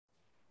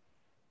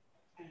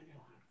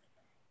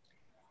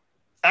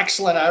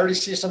Excellent. I already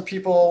see some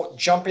people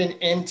jumping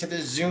into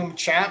the Zoom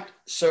chat.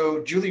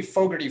 So Julie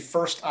Fogarty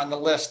first on the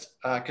list,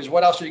 because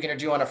what else are you going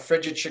to do on a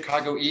frigid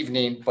Chicago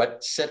evening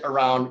but sit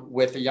around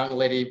with a young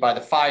lady by the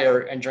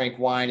fire and drink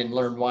wine and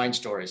learn wine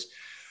stories?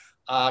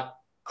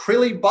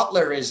 Crilly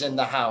Butler is in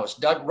the house.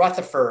 Doug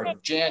Rutherford,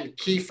 Jan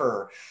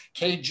Kiefer,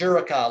 Kay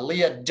Jurica,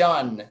 Leah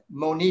Dunn,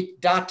 Monique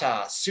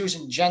Data,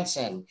 Susan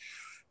Jensen.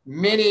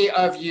 Many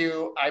of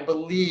you, I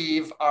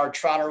believe, are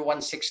Trotter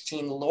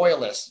 116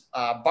 loyalists.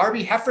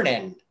 Barbie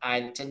Heffernan,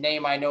 it's a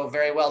name I know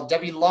very well.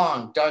 Debbie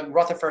Long, Doug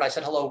Rutherford. I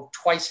said hello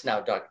twice now,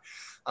 Doug.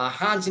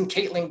 Hans and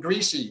Caitlin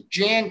Greasy,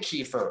 Jan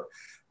Kiefer,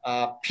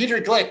 Peter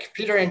Glick.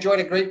 Peter, enjoyed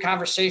a great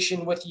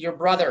conversation with your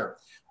brother.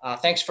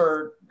 Thanks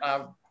for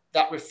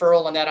that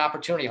referral and that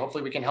opportunity.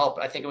 Hopefully we can help.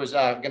 I think it was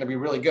going to be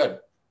really good.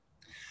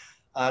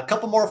 A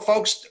couple more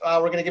folks, we're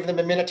going to give them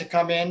a minute to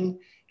come in.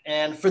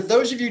 And for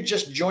those of you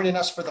just joining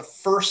us for the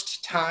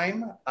first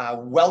time,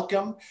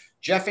 welcome.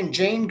 Jeff and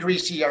Jane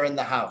Greasy are in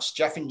the house.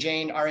 Jeff and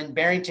Jane are in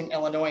Barrington,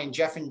 Illinois. And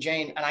Jeff and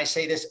Jane, and I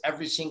say this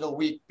every single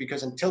week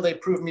because until they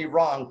prove me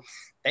wrong,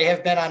 they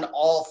have been on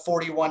all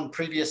 41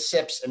 previous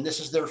sips, and this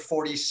is their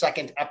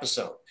 42nd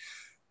episode.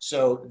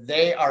 So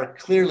they are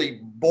clearly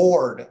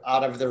bored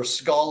out of their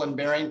skull in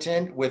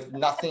Barrington with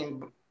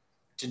nothing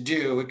to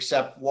do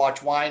except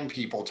watch wine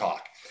people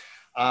talk.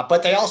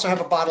 But they also have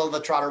a bottle of the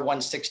Trotter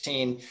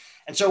 116.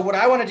 And so what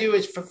I want to do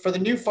is for the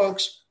new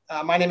folks,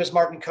 my name is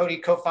Martin Cody,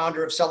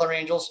 co-founder of Cellar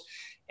Angels.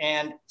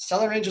 And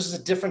Cellar Angels is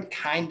a different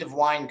kind of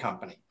wine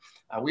company.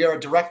 We are a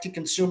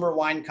direct-to-consumer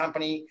wine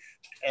company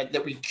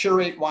that we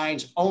curate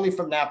wines only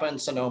from Napa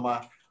and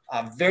Sonoma.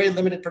 Very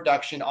limited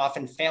production,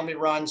 often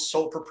family-run,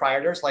 sole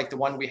proprietors like the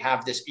one we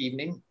have this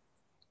evening.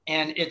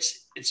 And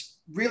it's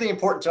really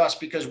important to us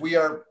because we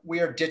are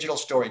digital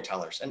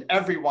storytellers, and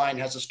every wine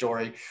has a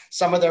story.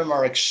 Some of them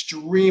are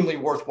extremely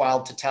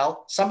worthwhile to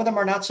tell. Some of them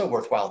are not so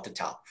worthwhile to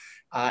tell.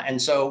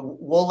 And so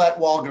we'll let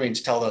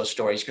Walgreens tell those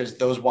stories because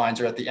those wines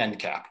are at the end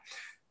cap.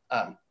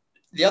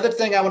 The other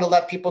thing I want to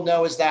let people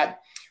know is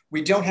that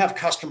we don't have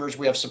customers,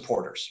 we have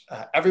supporters.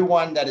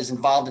 Everyone that is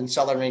involved in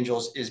Cellar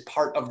Angels is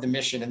part of the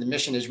mission, and the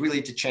mission is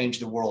really to change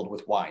the world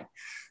with wine.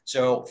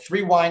 So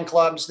 3 wine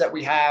clubs that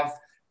we have.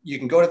 You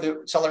can go to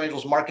the Cellar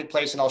Angels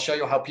marketplace and I'll show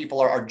you how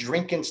people are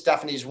drinking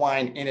Stephanie's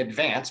wine in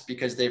advance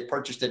because they've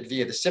purchased it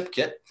via the sip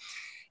kit.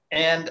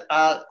 And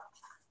I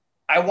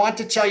want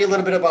to tell you a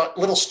little bit about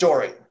a little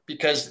story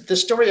because this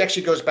story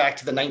actually goes back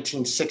to the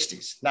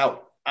 1960s.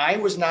 Now, I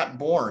was not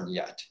born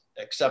yet,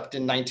 except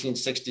in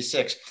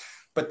 1966,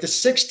 but the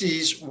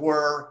 60s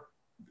were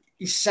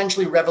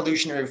essentially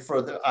revolutionary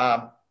for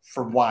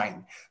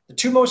wine. The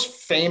 2 most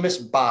famous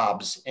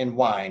Bobs in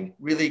wine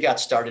really got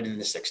started in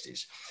the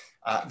 60s.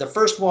 The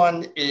first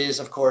one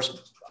is, of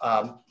course,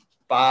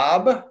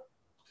 Bob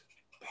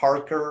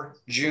Parker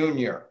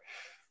Jr.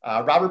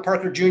 Robert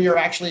Parker Jr.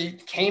 actually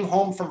came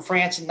home from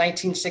France in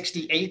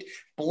 1968,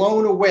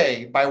 blown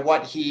away by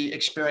what he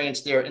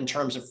experienced there in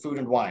terms of food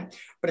and wine.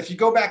 But if you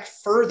go back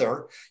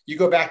further, you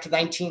go back to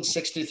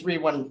 1963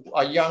 when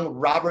a young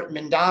Robert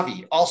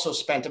Mondavi also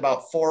spent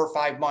about 4 or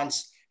 5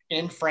 months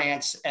in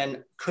France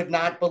and could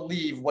not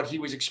believe what he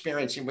was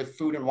experiencing with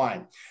food and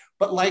wine.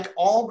 But like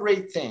all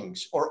great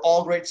things or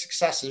all great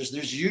successes,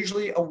 there's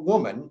usually a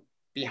woman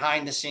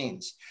behind the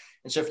scenes.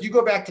 And so if you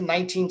go back to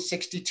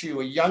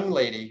 1962, a young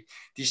lady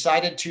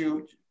decided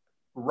to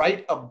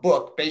write a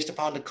book based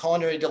upon the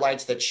culinary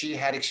delights that she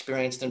had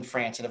experienced in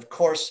France. And of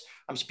course,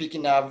 I'm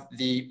speaking of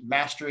the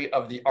mastery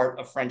of the art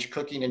of French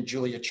cooking and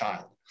Julia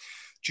Child.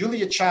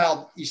 Julia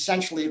Child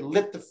essentially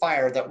lit the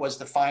fire that was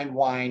the fine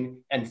wine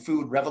and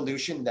food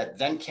revolution that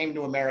then came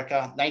to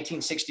America.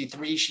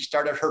 1963, she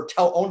started her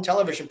own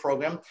television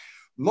program.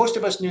 Most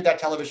of us knew that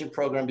television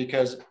program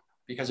because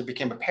it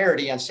became a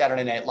parody on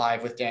Saturday Night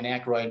Live with Dan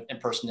Aykroyd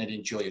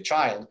impersonating Julia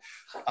Child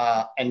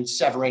and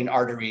severing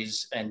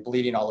arteries and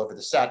bleeding all over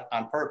the set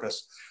on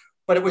purpose.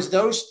 But it was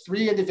those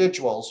 3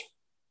 individuals,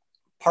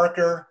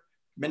 Parker,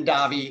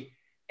 Mondavi,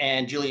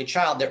 and Julia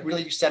Child, that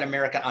really set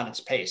America on its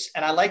pace.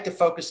 And I like to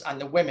focus on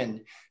the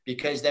women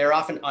because they're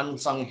often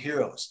unsung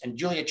heroes. And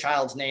Julia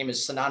Child's name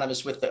is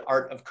synonymous with the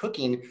art of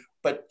cooking,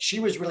 but she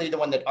was really the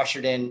one that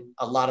ushered in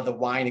a lot of the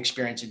wine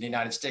experience in the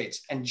United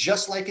States. And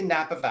just like in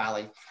Napa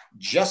Valley,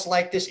 just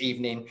like this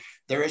evening,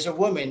 there is a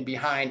woman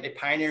behind a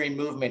pioneering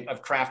movement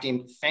of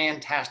crafting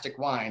fantastic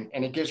wine.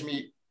 And it gives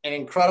me an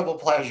incredible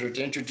pleasure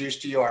to introduce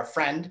to you our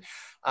friend,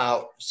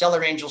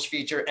 Cellar Angels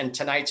feature, and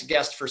tonight's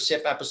guest for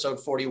SIP episode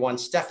 41,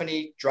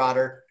 Stephanie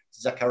Trotter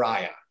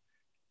Zacharia.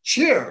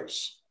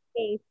 Cheers.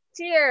 Hey,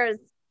 cheers.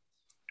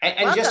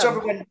 And just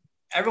so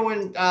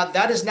everyone,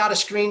 that is not a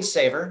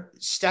screensaver.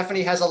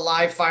 Stephanie has a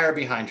live fire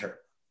behind her.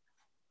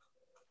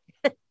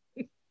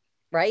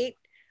 Right.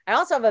 I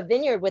also have a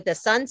vineyard with a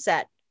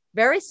sunset,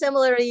 very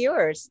similar to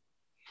yours.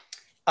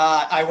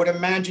 I would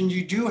imagine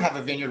you do have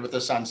a vineyard with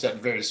a sunset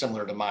very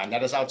similar to mine.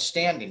 That is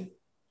outstanding.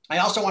 I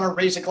also want to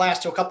raise a glass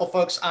to a couple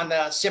folks on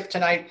the SIP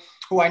tonight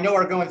who I know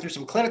are going through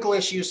some clinical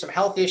issues, some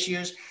health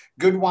issues.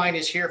 Good wine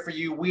is here for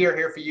you. We are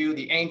here for you.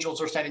 The angels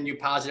are sending you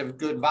positive,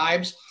 good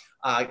vibes.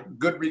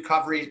 good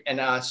recovery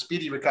and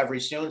speedy recovery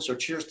soon. So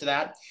cheers to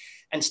that.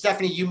 And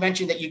Stephanie, you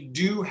mentioned that you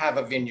do have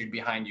a vineyard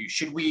behind you.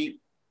 Should we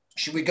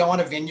go on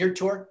a vineyard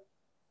tour?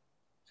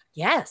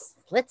 Yes,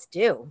 let's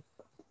do.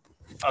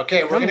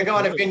 Okay, we're going to go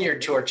on a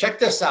vineyard tour. Check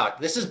this out.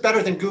 This is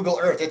better than Google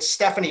Earth. It's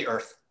Stephanie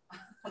Earth.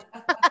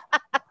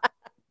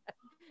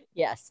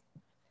 Yes.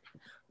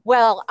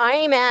 Well,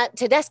 I'm at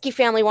Tedeschi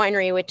Family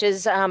Winery, which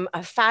is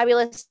a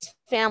fabulous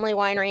family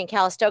winery in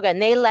Calistoga,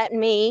 and they let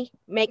me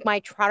make my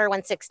Trotter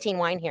 116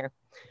 wine here.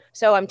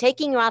 So I'm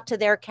taking you out to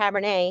their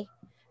Cabernet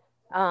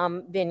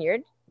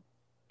vineyard,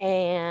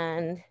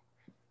 and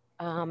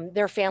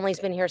their family's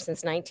been here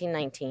since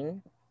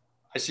 1919.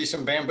 I see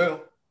some bamboo.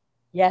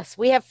 Yes,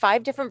 we have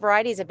 5 different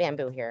varieties of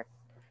bamboo here.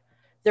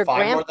 Their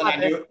Five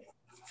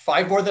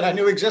more than I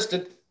knew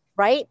existed.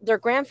 Right? Their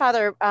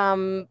grandfather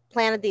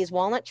planted these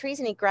walnut trees,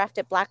 and he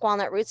grafted black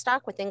walnut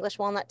rootstock with English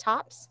walnut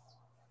tops.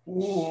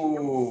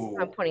 Ooh.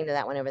 I'm pointing to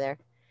that one over there.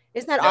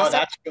 Isn't that awesome?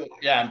 That's cool.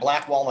 Yeah, and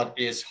black walnut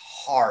is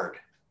hard.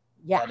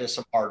 Yeah. That is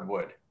some hard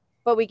wood.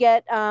 But we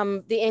get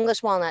the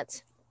English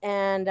walnuts,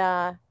 and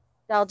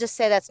I'll just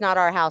say that's not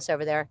our house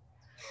over there.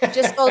 It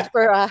just sold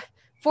for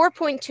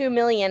 $4.2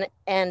 million,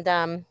 and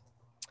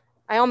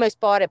I almost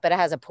bought it, but it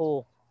has a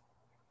pool.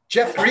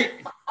 Jeff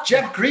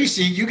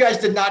Greasy, you guys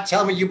did not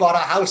tell me you bought a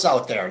house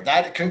out there.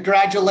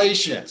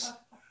 Congratulations.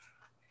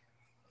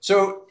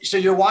 So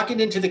you're walking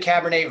into the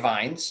Cabernet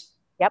vines.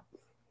 Yep.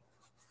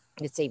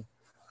 Let's see.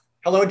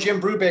 Hello, Jim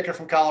Brubaker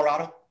from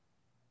Colorado.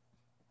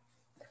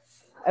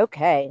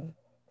 Okay.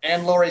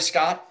 And Lori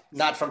Scott,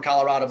 not from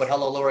Colorado, but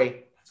hello,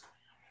 Lori.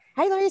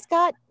 Hi, Lori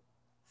Scott.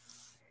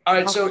 All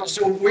right,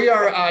 so we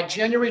are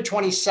January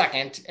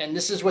 22nd, and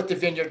this is what the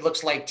vineyard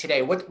looks like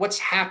today. What's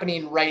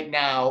happening right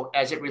now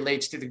as it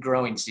relates to the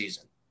growing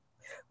season?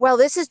 Well,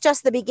 this is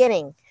just the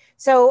beginning.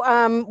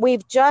 So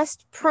we've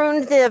just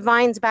pruned the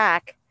vines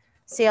back.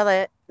 See all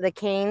the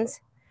canes?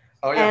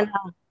 Oh, yeah. And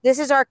this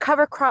is our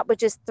cover crop,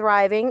 which is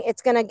thriving.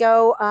 It's going to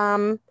go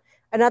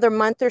another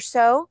month or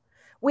so.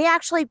 We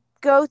actually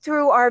go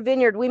through our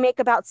vineyard. We make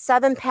about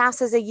 7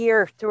 passes a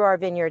year through our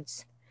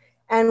vineyards.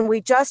 And we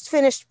just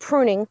finished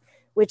pruning,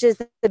 which is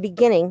the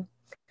beginning.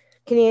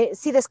 Can you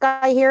see this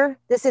guy here?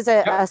 This is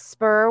a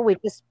spur. We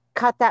just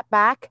cut that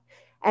back,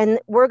 and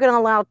we're going to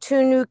allow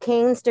 2 new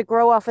canes to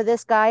grow off of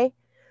this guy.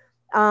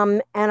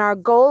 And our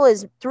goal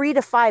is 3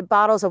 to 5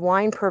 bottles of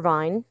wine per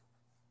vine.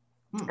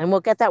 And we'll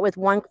get that with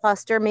 1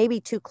 cluster, maybe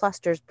 2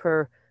 clusters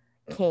per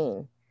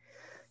cane.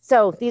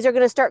 So these are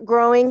going to start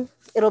growing.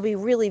 It'll be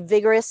really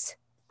vigorous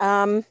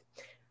over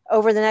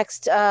the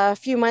next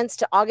few months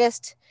to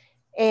August.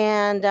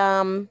 And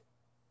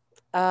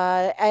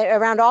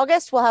around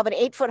August, we'll have an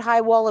 8-foot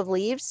high wall of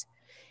leaves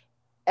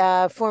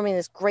forming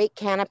this great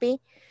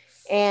canopy.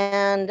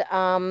 And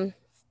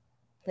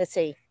let's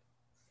see.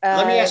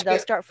 Let me ask they'll you,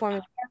 start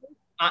forming.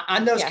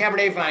 On those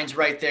Cabernet vines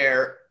right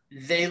there,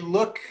 they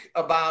look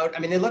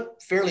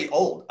fairly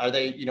old. Are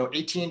they,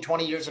 18,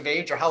 20 years of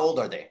age, or how old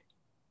are they?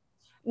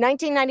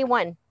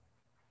 1991.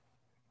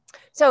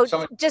 So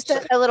just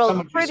a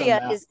little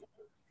trivia is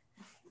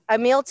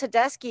Emil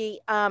Tedeschi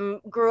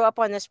grew up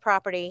on this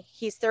property.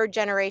 He's 3rd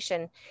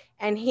generation,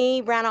 and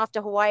he ran off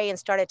to Hawaii and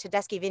started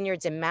Tedeschi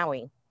Vineyards in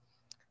Maui,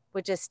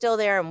 which is still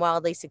there and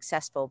wildly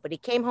successful. But he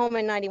came home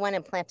in 91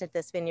 and planted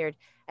this vineyard,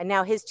 and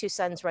now his 2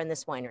 sons run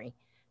this winery,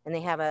 and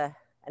they have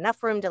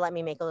enough room to let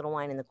me make a little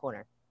wine in the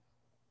corner.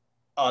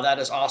 Oh, that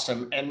is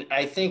awesome. And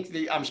I think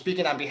I'm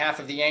speaking on behalf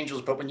of the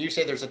Angels, but when you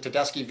say there's a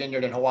Tedeschi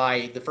Vineyard in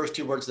Hawaii, the first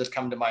 2 words that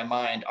come to my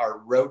mind are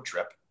road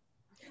trip.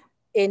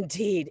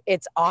 Indeed.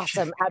 It's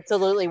awesome.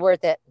 Absolutely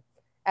worth it.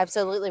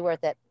 Absolutely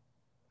worth it.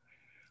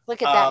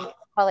 Look at that.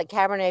 Call it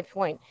Cabernet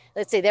Point.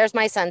 Let's see. There's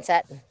my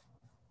sunset.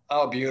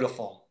 Oh,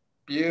 beautiful.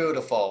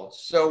 Beautiful.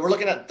 So we're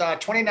looking at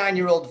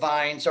 29-year-old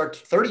vines, or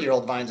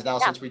 30-year-old vines now,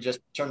 since we just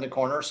turned the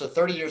corner. So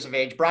 30 years of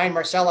age. Brian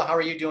Marcella, how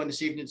are you doing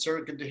this evening,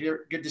 sir? Good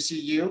to see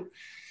you.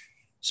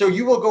 So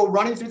you will go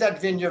running through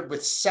that vineyard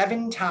with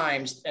 7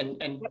 times,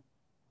 and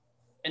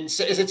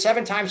so is it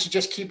 7 times to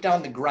just keep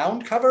down the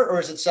ground cover, or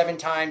is it 7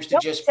 times to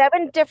just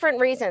 7 different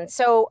reasons?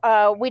 So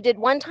we did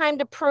 1 time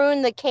to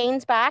prune the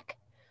canes back.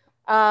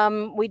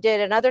 We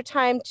did another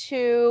time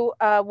to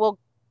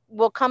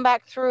we'll come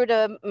back through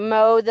to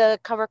mow the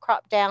cover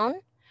crop down.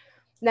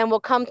 Then we'll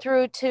come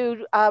through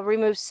to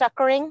remove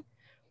suckering,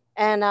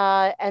 and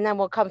then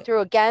we'll come through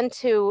again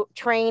to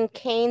train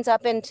canes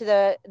up into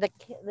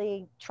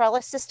the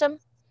trellis system,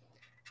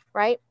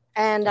 right?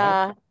 And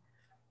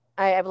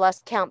I've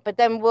lost count, but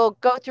then we'll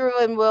go through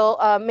and we'll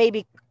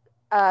maybe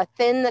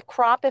thin the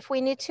crop if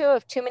we need to,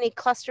 if too many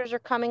clusters are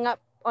coming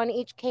up on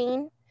each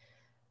cane.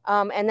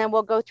 And then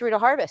we'll go through to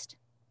harvest.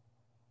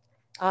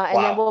 And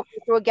then we'll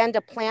go through again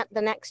to plant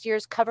the next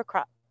year's cover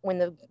crop when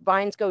the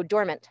vines go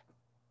dormant.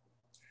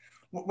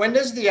 When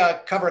does the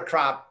cover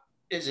crop,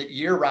 is it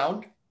year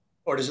round,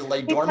 or does it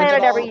lay dormant plant at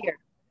it all? every year.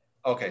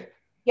 Okay.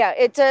 Yeah,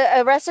 it's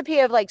a recipe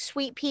of like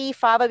sweet pea,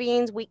 fava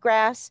beans,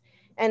 wheatgrass.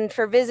 And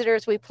for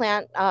visitors, we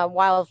plant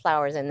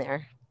wildflowers in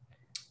there.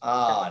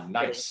 Ah,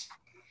 nice.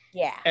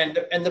 Yeah. And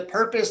the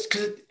purpose,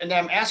 and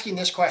I'm asking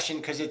this question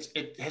because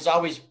it has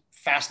always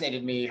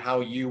fascinated me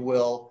how you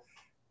will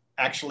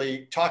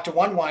actually talk to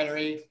one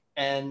winery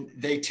and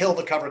they till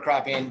the cover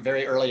crop in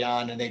very early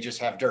on and they just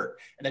have dirt.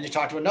 And then you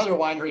talk to another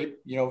winery,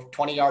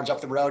 20 yards up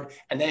the road,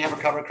 and they have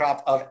a cover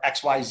crop of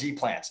XYZ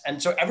plants.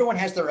 And so everyone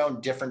has their own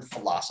different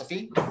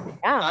philosophy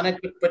on it.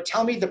 But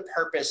tell me the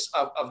purpose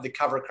of the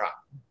cover crop.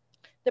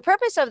 The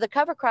purpose of the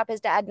cover crop is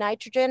to add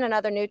nitrogen and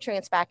other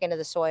nutrients back into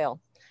the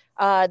soil.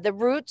 The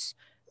roots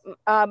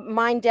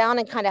mine down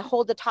and kind of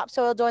hold the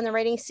topsoil during the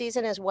rainy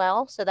season as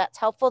well. So that's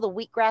helpful. The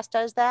wheatgrass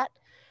does that.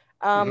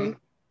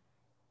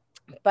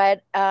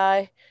 But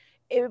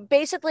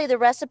basically the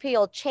recipe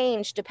will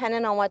change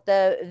depending on what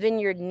the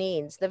vineyard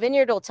needs. The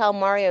vineyard will tell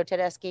Mario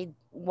Tedeschi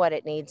what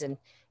it needs and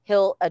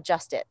he'll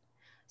adjust it.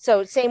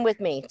 So same with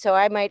me. So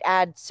I might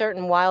add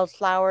certain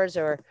wildflowers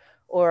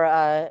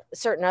or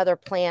certain other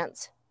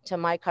plants to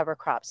my cover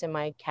crops in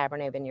my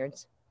Cabernet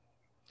vineyards.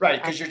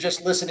 Right, because you're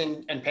just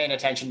listening and paying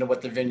attention to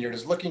what the vineyard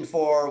is looking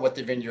for, what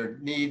the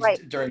vineyard needs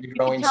during the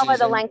growing season. You can tell by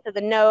the length of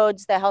the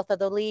nodes, the health of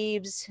the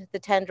leaves, the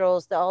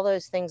tendrils, all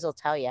those things will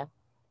tell you.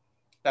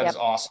 That is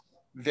awesome.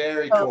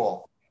 Very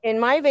cool. In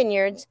my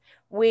vineyards,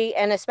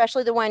 and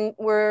especially the one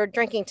we're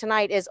drinking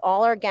tonight, is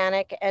all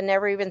organic and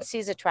never even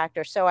sees a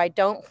tractor. So I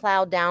don't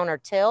plow down or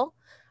till.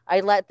 I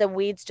let the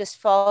weeds just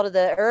fall to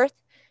the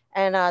earth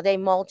and they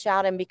mulch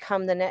out and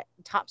become the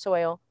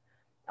topsoil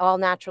all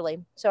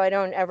naturally. So I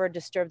don't ever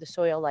disturb the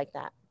soil like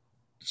that.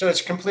 So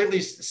it's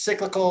completely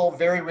cyclical,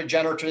 very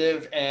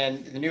regenerative,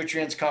 and the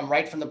nutrients come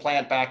right from the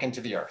plant back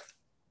into the earth.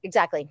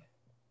 Exactly.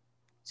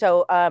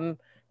 So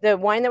the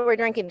wine that we're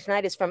drinking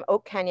tonight is from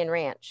Oak Canyon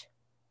Ranch.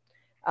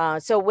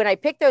 So when I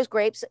pick those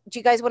grapes, do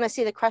you guys want to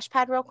see the crush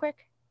pad real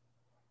quick?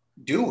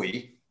 Do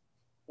we?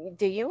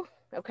 Do you?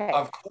 Okay.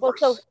 Of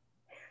course.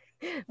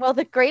 Well,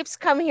 the grapes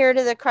come here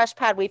to the crush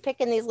pad. We pick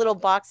in these little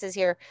boxes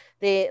here,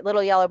 the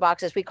little yellow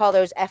boxes. We call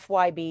those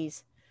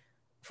FYBs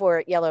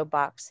for yellow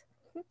box.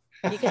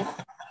 You can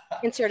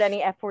insert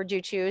any F word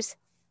you choose.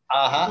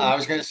 I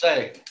was going to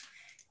say.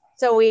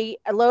 So we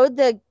load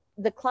the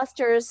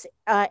clusters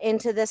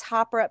into this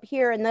hopper up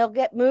here, and they'll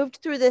get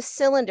moved through this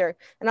cylinder,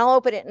 and I'll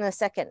open it in a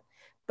second.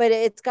 But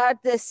it's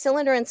got this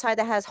cylinder inside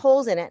that has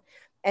holes in it.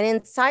 And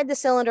inside the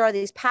cylinder are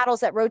these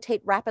paddles that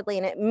rotate rapidly,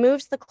 and it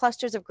moves the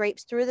clusters of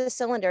grapes through the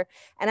cylinder.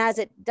 And as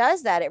it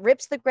does that, it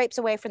rips the grapes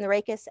away from the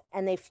rachis,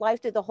 and they fly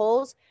through the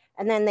holes,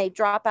 and then they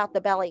drop out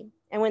the belly.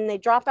 And when they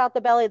drop out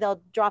the belly,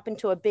 they'll drop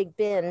into a big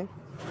bin.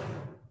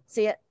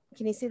 See it?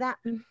 Can you see that?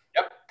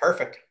 Yep,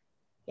 perfect.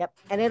 Yep.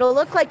 And it'll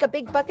look like a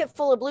big bucket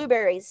full of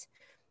blueberries.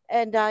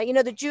 And,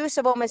 the juice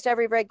of almost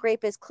every red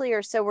grape is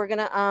clear. So we're going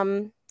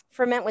to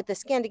ferment with the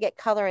skin to get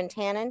color and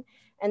tannin.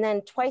 And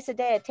then twice a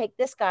day, I take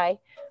this guy,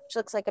 which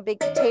looks like a big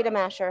potato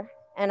masher,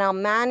 and I'll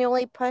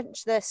manually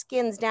punch the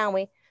skins down.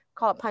 We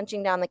call it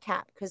punching down the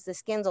cap because the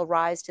skins will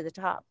rise to the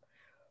top.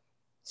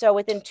 So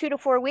within 2 to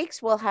 4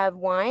 weeks, we'll have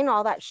wine.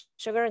 All that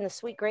sugar and the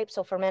sweet grapes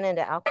will ferment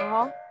into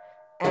alcohol.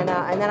 And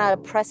then I'll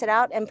press it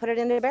out and put it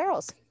into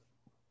barrels.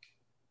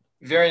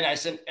 Very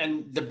nice.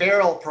 And the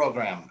barrel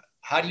program,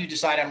 how do you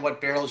decide on what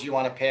barrels you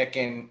want to pick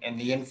and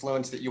the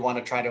influence that you want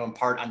to try to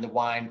impart on the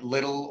wine,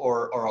 little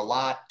or a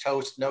lot,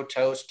 toast, no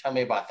toast? Tell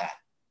me about that.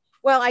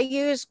 Well, I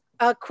use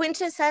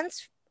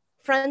quintessence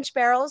French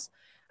barrels.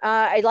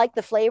 I like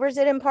the flavors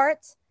it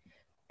imparts.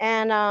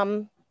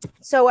 And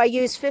so I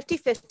use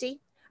 50-50.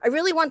 I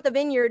really want the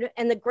vineyard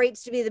and the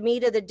grapes to be the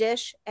meat of the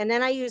dish. And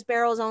then I use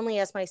barrels only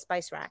as my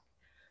spice rack.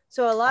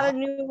 So a lot of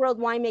New World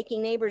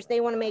winemaking neighbors, they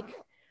want to make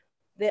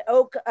the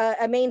oak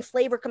a main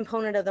flavor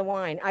component of the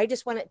wine. I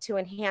just want it to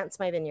enhance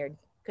my vineyard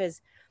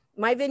because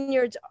my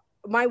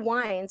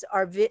wines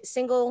are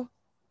single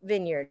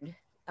vineyard,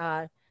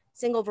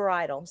 single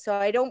varietal. So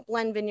I don't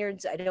blend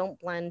vineyards. I don't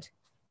blend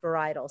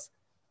varietals.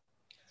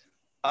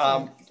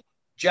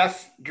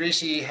 Jeff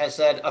Greasy has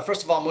said,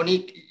 first of all,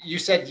 Monique, you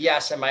said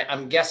yes. And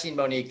I'm guessing,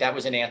 Monique, that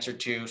was an answer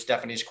to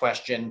Stephanie's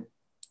question.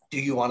 Do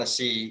you want to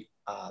see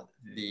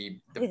the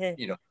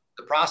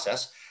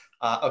process?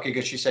 Okay,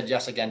 good. She said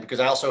yes again, because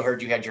I also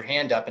heard you had your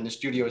hand up and the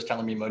studio is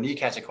telling me Monique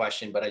has a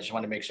question, but I just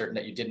want to make certain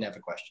that you didn't have a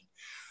question.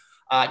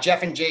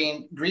 Jeff and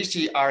Jane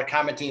Greasy are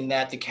commenting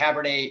that the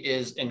Cabernet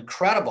is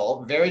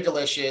incredible, very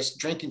delicious,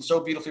 drinking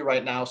so beautifully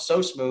right now,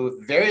 so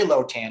smooth, very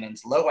low tannins,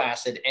 low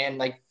acid, and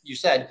like you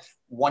said,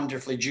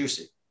 wonderfully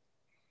juicy.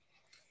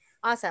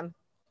 Awesome.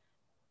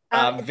 The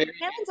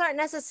tannins aren't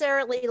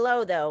necessarily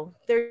low though.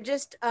 They're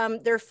just,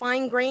 they're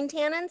fine grain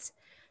tannins.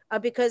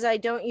 Because I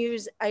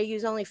use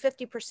only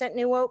 50%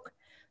 new oak.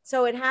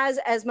 So it has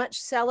as much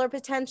cellar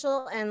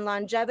potential and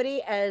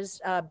longevity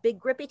as big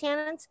grippy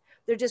tannins.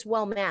 They're just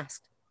well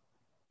masked.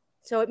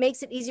 So it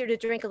makes it easier to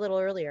drink a little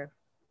earlier.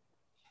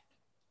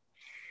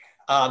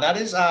 That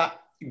is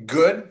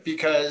good,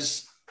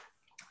 because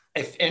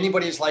if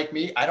anybody's like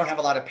me, I don't have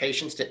a lot of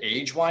patience to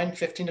age wine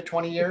 15 to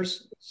 20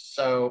 years.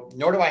 So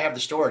nor do I have the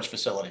storage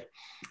facility.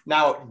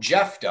 Now,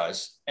 Jeff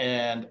does,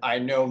 and I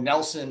know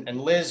Nelson and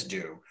Liz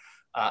do.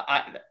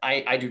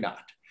 I do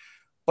not.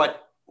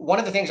 But one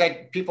of the things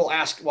people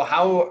ask, well,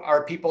 how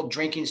are people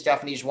drinking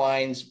Stephanie's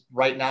wines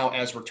right now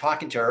as we're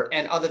talking to her?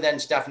 And other than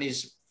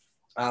Stephanie's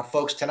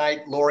Folks,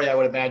 tonight, Lori, I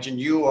would imagine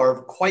you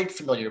are quite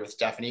familiar with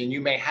Stephanie, and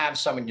you may have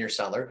some in your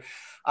cellar.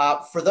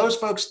 For those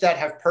folks that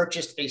have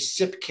purchased a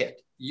sip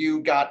kit,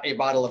 you got a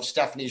bottle of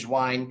Stephanie's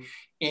wine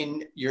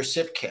in your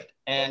sip kit.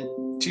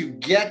 And to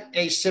get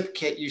a sip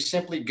kit, you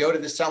simply go to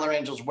the Cellar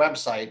Angels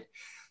website,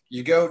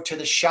 you go to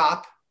the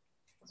shop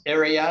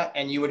area,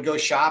 and you would go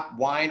shop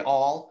wine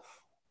all.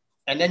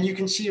 And then you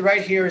can see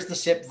right here is the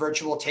sip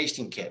virtual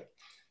tasting kit.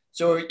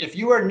 So if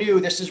you are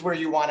new, this is where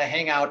you want to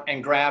hang out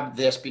and grab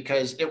this,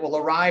 because it will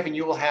arrive and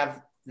you will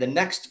have the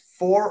next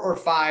 4 or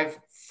 5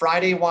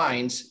 Friday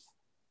wines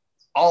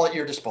all at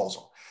your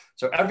disposal.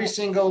 So every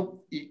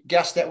single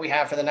guest that we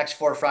have for the next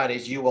 4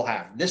 Fridays, you will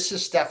have. This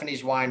is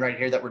Stephanie's wine right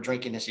here that we're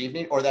drinking this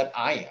evening, or that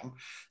I am.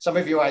 Some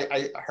of you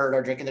I heard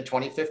are drinking the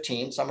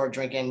 2015. Some are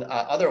drinking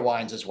other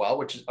wines as well,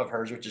 which is of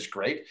hers, which is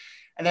great.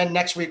 And then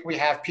next week we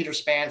have Peter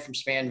Spann from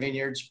Spann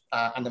Vineyards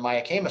on the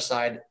Mayakema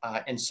side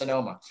in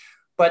Sonoma.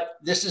 But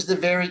this is the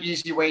very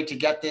easy way to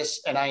get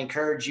this. And I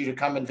encourage you to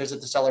come and visit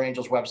the Cellar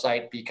Angels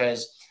website,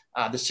 because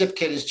the sip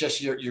kit is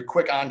just your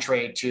quick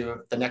entree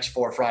to the next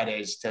 4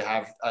 Fridays to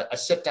have a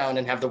sit down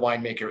and have the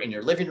winemaker in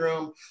your living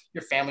room,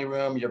 your family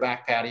room, your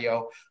back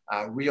patio,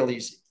 real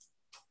easy.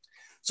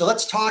 So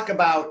let's talk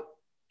about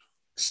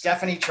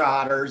Stephanie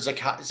Trotter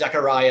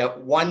Zacharia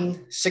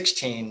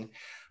 116.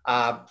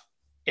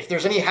 If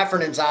there's any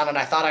Heffernans on, and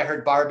I thought I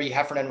heard Barbie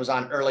Heffernan was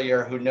on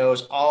earlier, who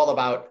knows all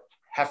about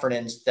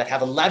Heffernans that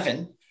have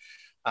 11.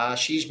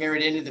 She's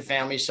married into the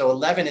family. So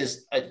 11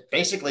 is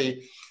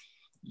basically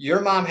your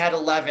mom had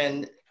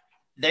 11.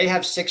 They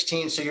have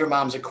 16. So your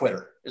mom's a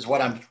quitter is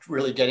what I'm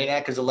really getting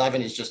at. Cause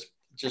 11 is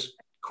just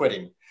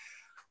quitting.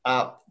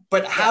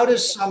 But how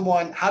does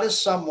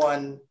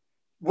someone,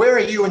 where are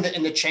you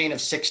in the chain of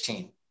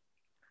 16?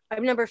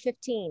 I'm number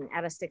 15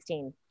 out of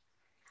 16.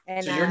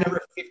 And so you're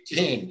number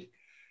 15.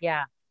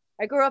 Yeah.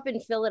 I grew up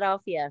in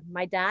Philadelphia.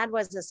 My dad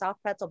was a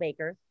soft pretzel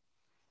baker.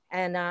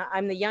 And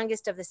I'm the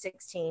youngest of the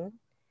 16.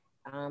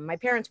 My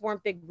parents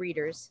weren't big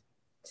readers.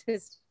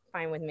 It's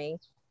fine with me.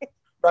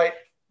 Right.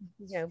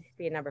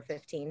 Being number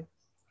 15.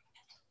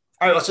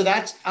 All right. Well, so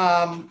that's,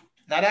 that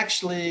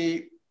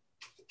actually,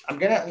 I'm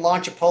going to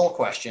launch a poll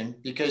question,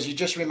 because you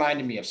just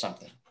reminded me of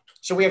something.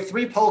 So we have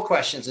 3 poll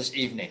questions this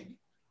evening.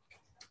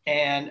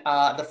 And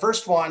the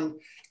first one,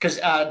 because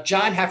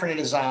John Heffernan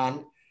is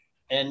on,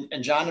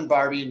 and John and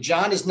Barbie.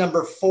 John is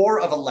number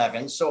 4 of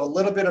 11. So a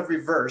little bit of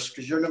reverse,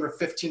 because you're number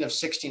 15 of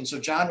 16. So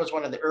John was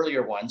one of the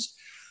earlier ones.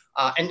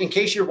 And in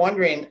case you're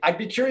wondering, I'd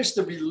be curious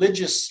the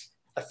religious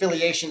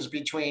affiliations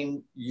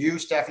between you,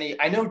 Stephanie.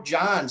 I know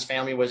John's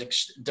family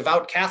was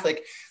devout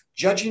Catholic,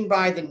 judging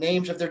by the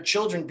names of their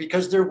children,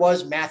 because there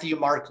was Matthew,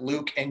 Mark,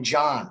 Luke, and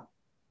John.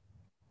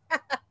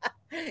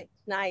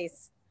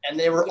 Nice. And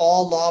they were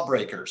all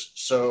lawbreakers.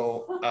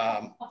 So,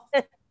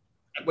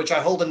 which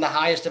I hold in the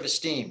highest of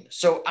esteem.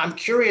 So I'm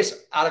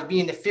curious, out of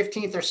being the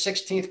 15th or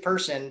 16th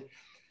person,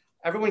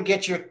 everyone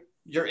get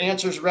your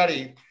answers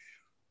ready.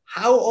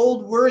 How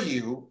old were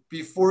you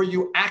before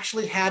you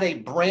actually had a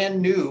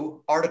brand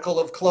new article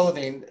of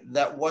clothing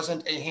that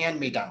wasn't a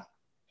hand-me-down?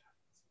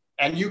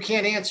 And you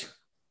can't answer.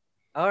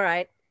 All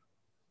right.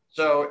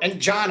 So,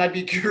 and John, I'd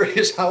be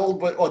curious how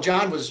old, well,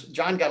 John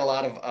got a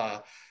lot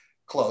of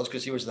clothes,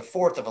 because he was the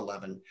 4th of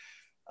 11.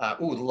 A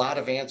lot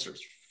of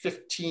answers.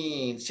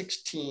 15,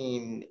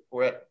 16,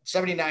 we're at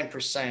 79%.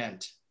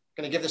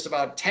 Going to give this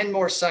about 10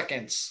 more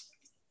seconds.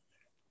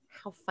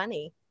 How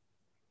funny.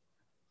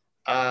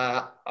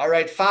 All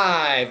right,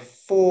 5,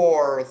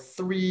 4,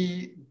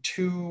 3,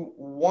 2,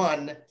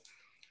 1.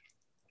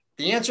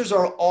 The answers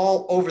are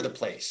all over the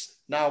place.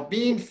 Now,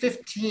 being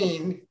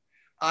 15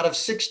 out of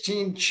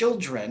 16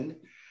 children,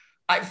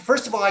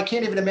 first of all, I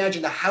can't even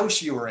imagine the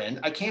house you were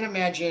in. I can't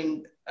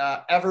imagine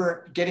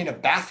ever getting a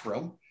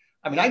bathroom.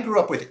 I mean, I grew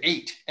up with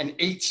 8, and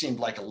 8 seemed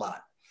like a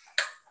lot.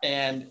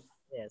 And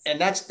yes. And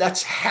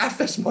that's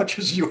half as much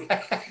as you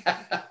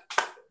had.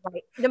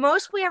 Right. The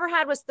most we ever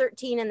had was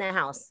 13 in the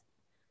house.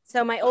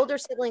 So my older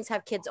siblings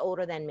have kids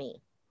older than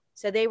me.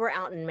 So they were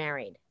out and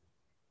married.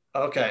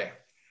 Okay.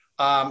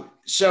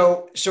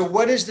 So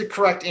what is the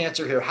correct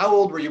answer here? How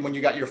old were you when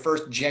you got your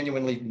first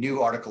genuinely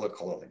new article of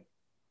clothing?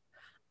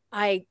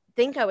 I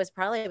think I was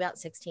probably about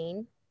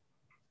 16,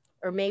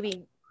 or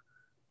maybe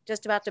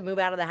just about to move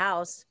out of the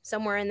house,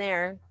 somewhere in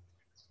there.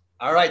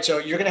 All right. So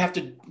you're going to have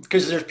to,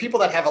 because there's people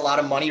that have a lot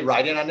of money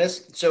writing on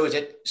this. So is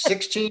it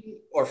 16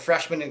 or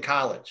freshman in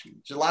college?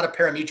 There's a lot of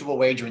parimutuel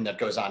wagering that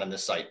goes on in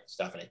this site,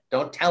 Stephanie.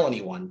 Don't tell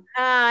anyone.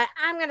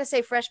 I'm going to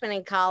say freshman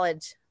in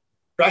college.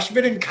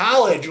 Freshman in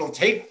college. We'll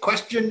take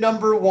question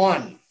number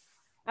 1.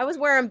 I was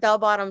wearing bell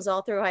bottoms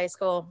all through high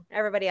school.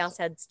 Everybody else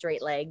had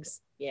straight legs.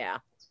 Yeah.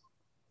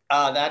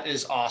 That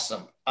is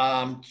awesome.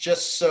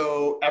 Just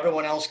so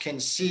everyone else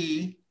can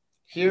see,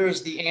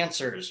 here's the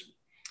answers.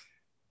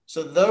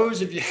 So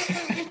those of you,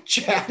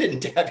 Chad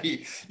and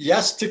Debbie,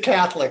 yes to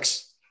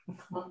Catholics.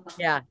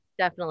 Yeah,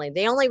 definitely.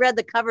 They only read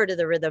the cover to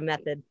the rhythm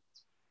method.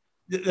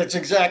 That's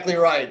exactly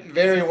right.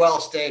 Very well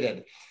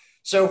stated.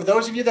 So for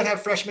those of you that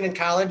have freshmen in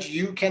college,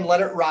 you can let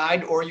it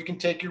ride, or you can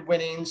take your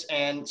winnings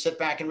and sit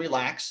back and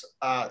relax.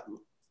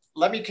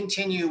 let me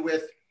continue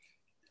with,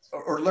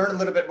 or learn a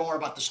little bit more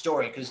about the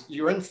story, because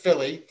you're in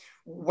Philly.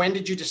 When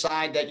did you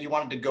decide that you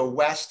wanted to go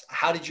west?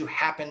 How did you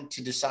happen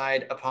to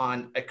decide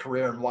upon a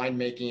career in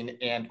winemaking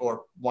and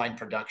or wine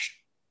production?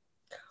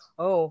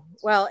 Oh,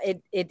 well,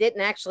 it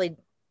didn't actually,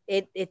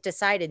 it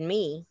decided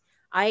me.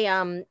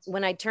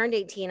 When I turned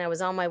 18, I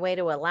was on my way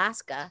to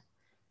Alaska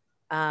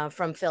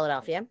from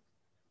Philadelphia. Uh,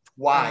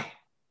 Why?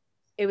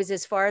 it was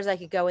as far as I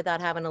could go without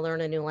having to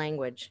learn a new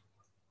language,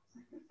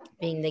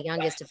 being the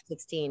youngest of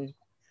 16.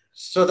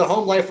 So the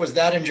home life was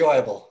that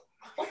enjoyable?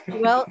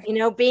 Well,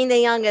 being the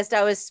youngest,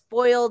 I was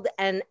spoiled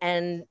and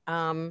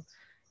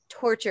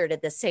tortured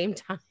at the same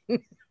time.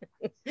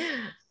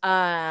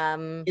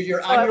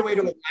 You're so on your way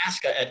to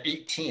Alaska at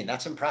 18.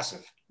 That's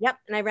impressive. Yep,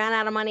 and I ran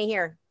out of money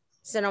here,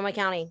 Sonoma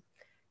County.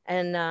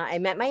 And I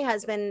met my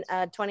husband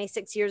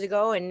 26 years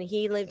ago, and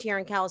he lived here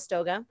in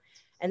Calistoga.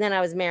 And then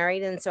I was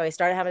married, and so I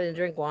started having to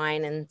drink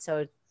wine. And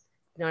so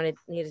I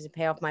needed to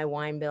pay off my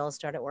wine bill,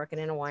 started working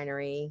in a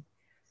winery,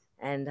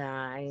 and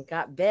I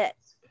got bit.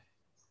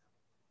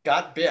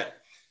 Got bit.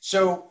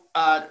 So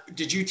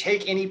did you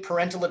take any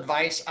parental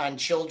advice on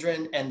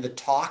children and the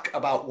talk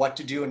about what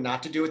to do and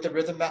not to do with the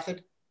rhythm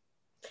method?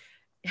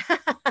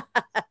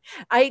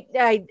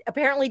 I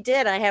apparently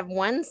did. I have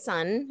one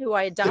son who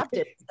I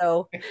adopted.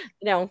 So,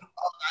 Oh,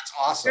 that's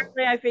awesome.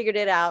 I figured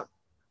it out.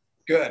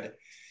 Good.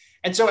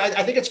 And so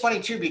I think it's funny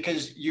too,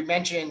 because you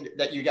mentioned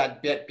that you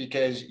got bit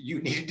because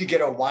you needed to get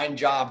a wine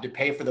job to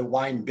pay for the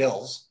wine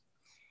bills.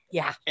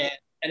 Yeah. And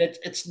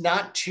it's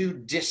not too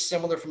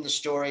dissimilar from the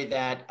story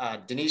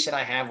that Denise and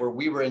I have, where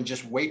we were in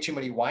just way too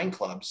many wine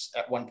clubs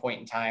at one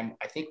point in time.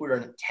 I think we were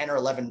in 10 or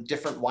 11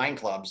 different wine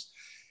clubs.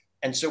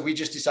 And so we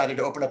just decided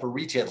to open up a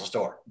retail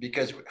store,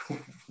 because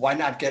why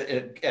not get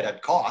it at a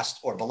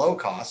cost or below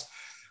cost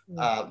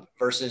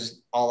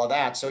versus all of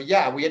that. So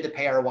yeah, we had to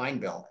pay our wine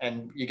bill,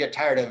 and you get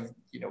tired of,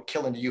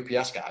 killing the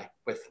UPS guy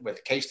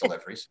with case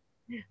deliveries.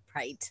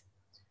 Right.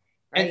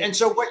 And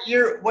so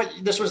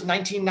this was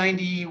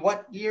 1990,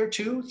 what year,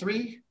 2,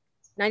 3?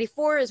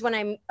 94 is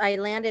when I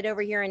landed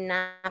over here in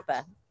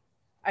Napa.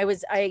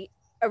 I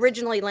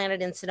originally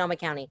landed in Sonoma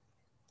County,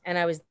 and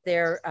I was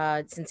there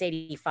since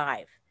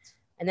 85.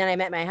 And then I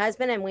met my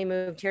husband, and we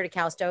moved here to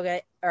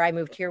Calistoga, or I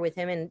moved here with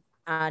him in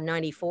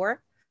 94.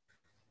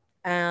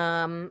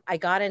 I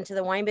got into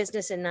the wine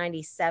business in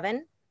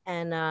 97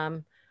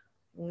 and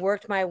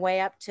worked my way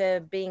up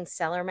to being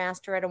cellar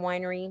master at a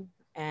winery.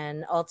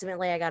 And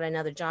ultimately, I got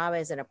another job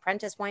as an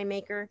apprentice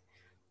winemaker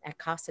at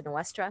Casa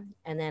Nuestra.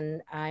 And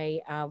then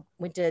I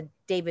went to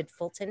David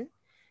Fulton,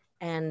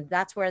 and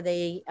that's where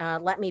they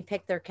let me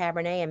pick their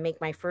Cabernet and make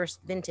my first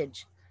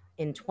vintage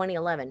in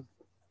 2011.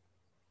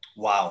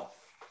 Wow.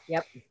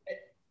 Yep.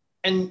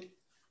 And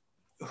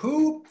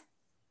who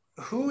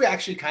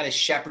actually kind of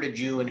shepherded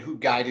you, and who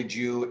guided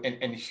you,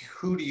 and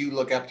who do you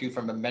look up to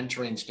from a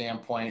mentoring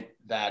standpoint,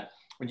 that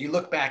when you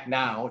look back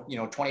now,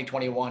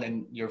 2021,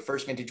 and your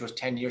first vintage was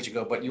 10 years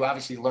ago, but you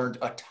obviously learned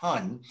a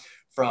ton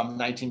from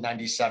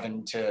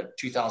 1997 to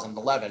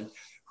 2011.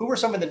 Who were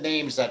some of the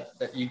names that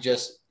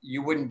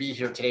you wouldn't be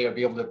here today or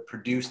be able to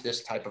produce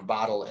this type of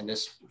bottle and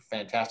this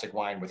fantastic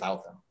wine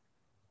without them?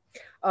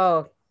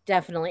 Oh,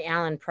 definitely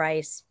Alan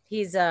Price.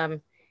 He's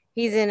in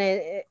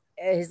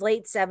his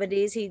late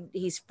 70s.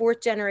 He's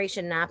fourth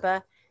generation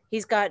Napa.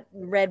 He's got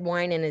red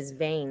wine in his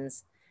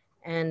veins,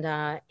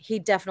 and he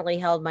definitely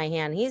held my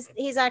hand.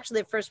 He's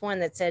actually the first one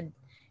that said,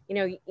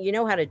 you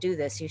know how to do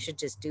this. You should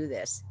just do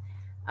this.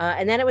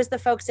 And then it was the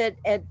folks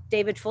at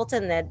David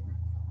Fulton that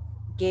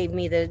gave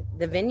me the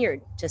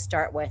vineyard to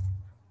start with,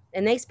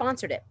 and they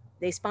sponsored it.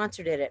 They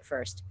sponsored it at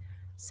first.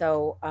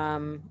 So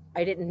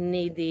I didn't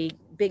need the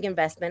big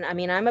investment. I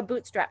mean, I'm a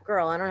bootstrap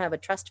girl. I don't have a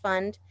trust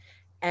fund.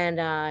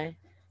 And,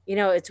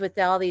 it's with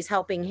all these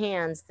helping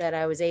hands that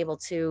I was able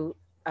to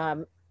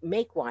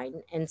make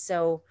wine. And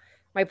so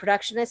my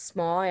production is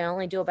small. I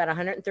only do about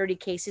 130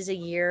 cases a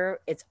year.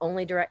 It's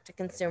only direct to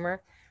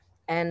consumer.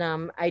 And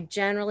I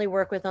generally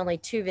work with only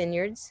 2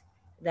 vineyards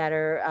that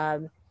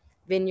are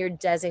vineyard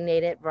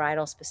designated,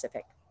 varietal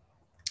specific.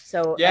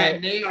 So yeah,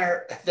 and they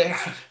are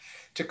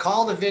to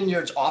call the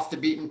vineyards off the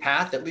beaten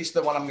path, at least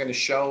the one I'm going to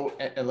show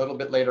a little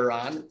bit later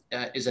on,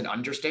 is an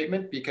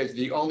understatement, because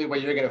the only way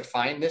you're going to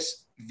find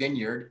this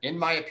vineyard, in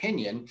my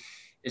opinion,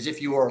 is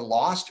if you are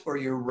lost or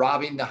you're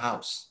robbing the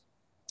house.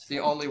 It's the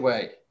only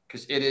way,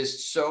 because it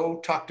is so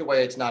tucked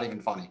away, it's not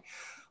even funny.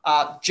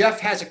 Jeff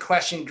has a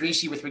question,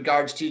 Greasy, with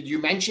regards to, you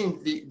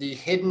mentioned the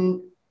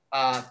hidden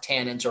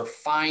tannins or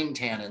fine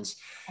tannins,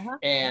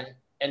 and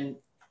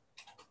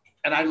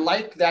I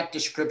like that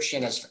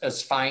description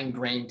as fine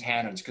grain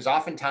tannins, because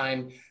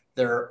oftentimes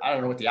I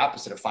don't know what the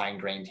opposite of fine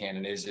grain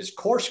tannin is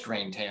coarse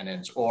grain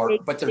tannins,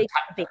 but they're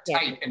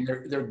tight and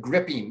they're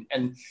gripping.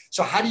 And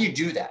so how do you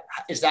do that?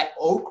 Is that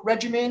oak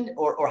regimen,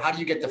 or how do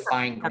you get the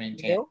fine grain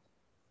tannin?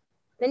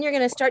 Then you're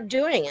going to start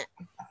doing it.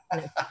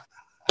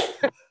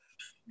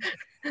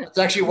 It's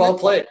actually well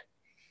played.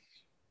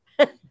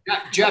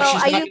 Jeff, she's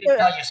not going to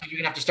tell you, so you're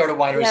going to have to start a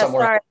winery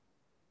somewhere. Sorry.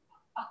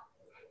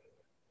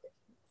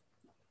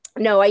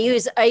 No, I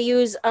use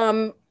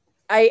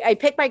I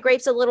pick my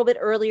grapes a little bit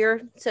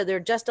earlier, so they're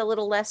just a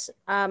little less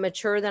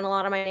mature than a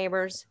lot of my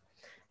neighbors.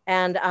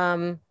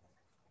 And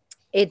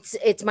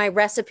it's my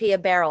recipe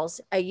of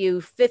barrels. I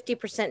use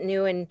 50%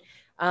 new, and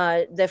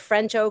the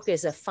French oak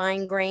is a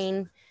fine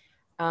grain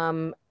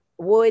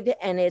wood,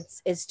 and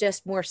it's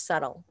just more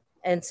subtle.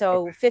 And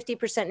so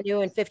 50%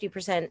 new and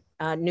 50%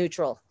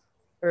 neutral,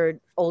 or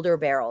older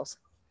barrels.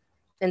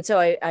 And so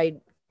I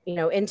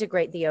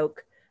integrate the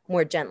oak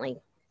more gently.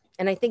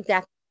 And I think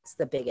that's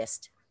the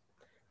biggest.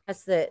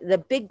 That's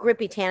the big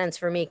grippy tannins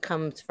for me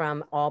comes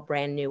from all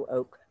brand new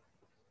oak.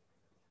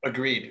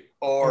 Agreed.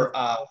 Or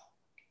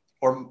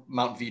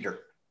Mount Veeder.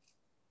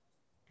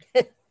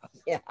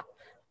 Yeah.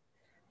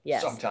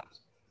 Yes. Sometimes.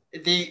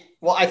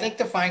 Well, I think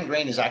the fine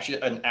grain is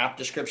actually an apt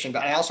description,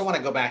 but I also want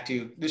to go back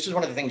to, this is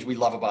one of the things we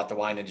love about the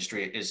wine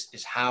industry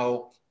is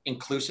how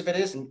inclusive it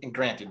is. And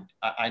granted,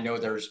 I know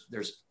there's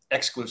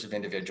exclusive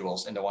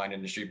individuals in the wine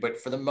industry,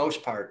 but for the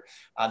most part,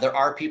 there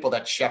are people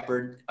that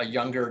shepherd a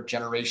younger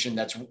generation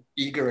that's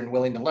eager and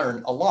willing to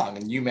learn along.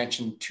 And you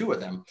mentioned two of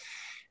them.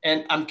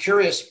 And I'm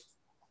curious,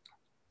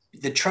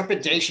 the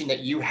trepidation that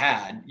you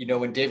had,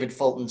 when David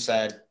Fulton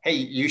said, hey,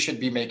 you should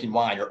be making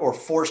wine, or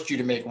forced you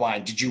to make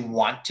wine. Did you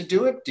want to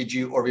do it? Did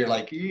you, or you're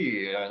like,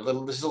 yeah,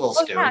 this is a little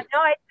scary? Yeah, no,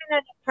 I've been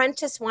an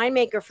apprentice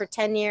winemaker for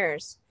 10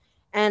 years.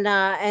 And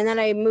then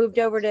I moved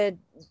over to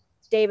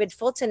David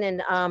Fulton,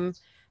 and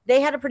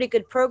they had a pretty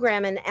good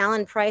program, and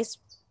Alan Price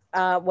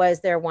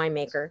was their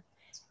winemaker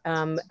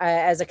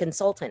as a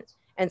consultant.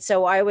 And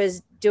so I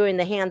was doing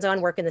the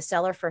hands-on work in the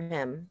cellar for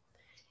him.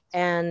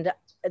 And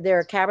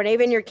their Cabernet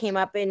vineyard came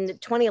up in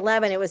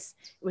 2011. It was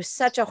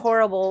such a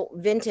horrible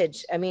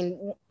vintage. I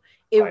mean,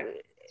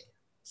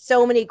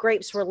 so many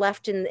grapes were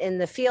left in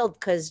the field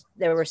because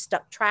there were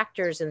stuck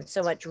tractors and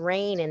so much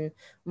rain and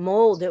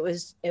mold. It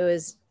was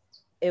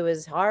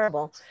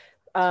horrible.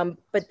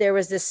 But there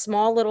was this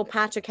small little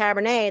patch of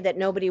Cabernet that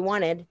nobody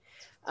wanted.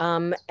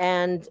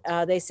 And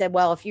they said,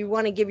 well, if you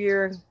want to give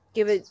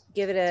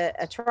it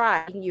a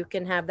try, you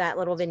can have that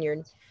little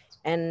vineyard.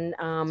 And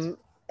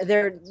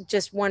they're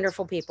just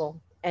wonderful people.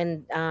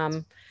 And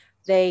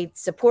they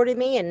supported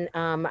me, and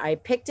I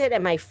picked it.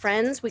 And my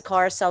friends, we call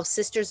ourselves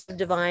Sisters of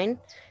Divine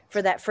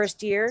for that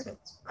first year.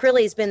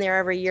 Crilly's been there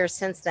every year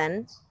since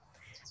then,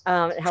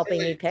 helping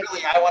me pick.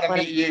 Crilly, I want to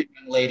meet you,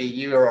 young lady.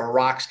 You are a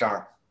rock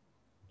star.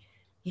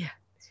 Yeah.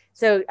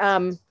 So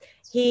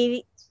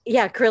Crilly,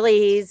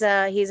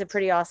 he's a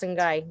pretty awesome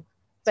guy,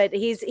 but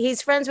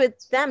he's friends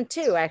with them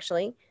too,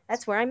 actually.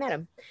 That's where I met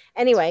him.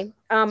 Anyway,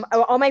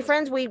 all my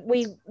friends,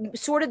 we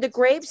sorted the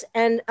grapes,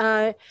 and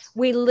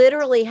we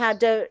literally had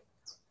to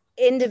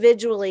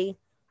individually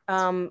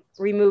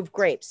remove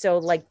grapes. So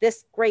like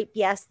this grape,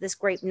 yes, this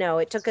grape, no.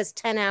 It took us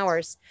 10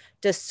 hours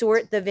to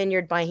sort the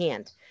vineyard by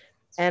hand.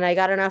 And I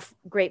got enough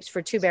grapes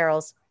for 2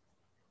 barrels.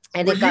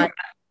 And it got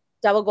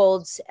double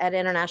golds at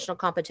international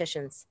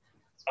competitions.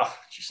 Oh,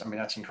 geez, I mean,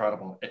 that's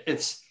incredible.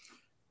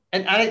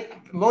 And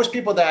most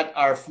people that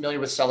are familiar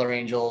with Cellar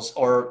Angels,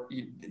 or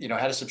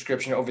had a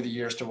subscription over the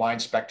years to Wine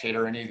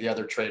Spectator or any of the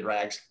other trade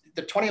rags,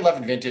 the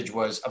 2011 vintage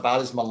was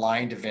about as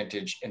maligned a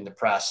vintage in the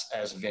press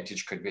as a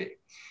vintage could be.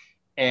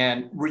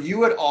 And were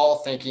you at all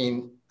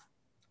thinking,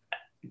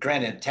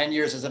 granted, 10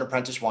 years as an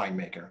apprentice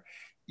winemaker,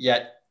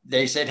 yet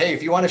they said, hey,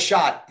 if you want a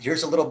shot,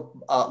 here's a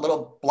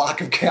little block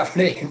of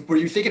Cabernet. Were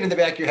you thinking in the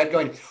back of your head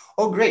going,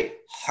 oh, great,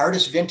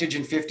 hardest vintage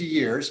in 50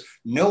 years.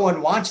 No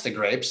one wants the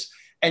grapes.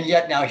 And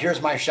yet now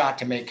here's my shot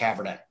to make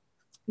Cabernet.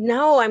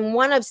 No, I'm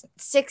one of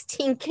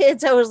 16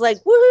 kids. I was like,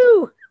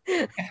 woohoo.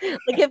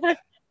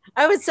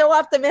 I was so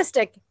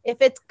optimistic. If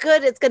it's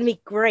good, it's going to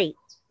be great.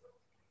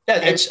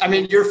 Yeah,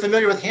 you're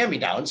familiar with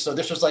hand-me-downs. So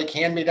this was like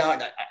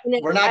hand-me-down.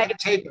 We're not going to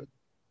take them.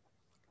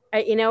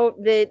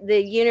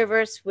 The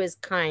universe was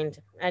kind.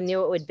 I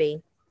knew it would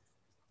be.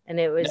 And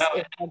it was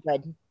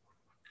good.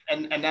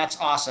 And that's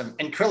awesome.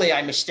 And Crilly,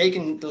 I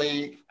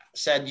mistakenly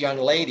said young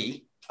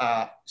lady.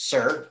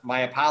 Sir, my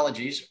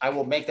apologies. I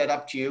will make that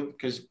up to you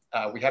because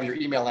we have your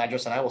email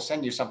address, and I will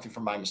send you something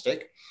from my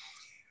mistake.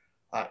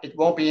 It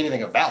won't be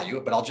anything of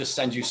value, but I'll just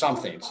send you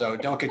something. So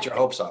don't get your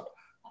hopes up.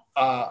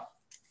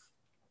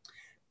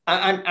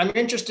 I'm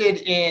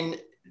interested in,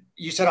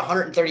 you said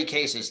 130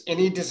 cases.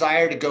 Any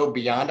desire to go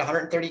beyond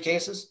 130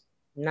 cases?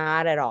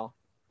 Not at all.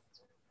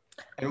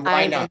 And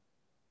why not?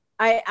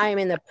 I'm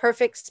in the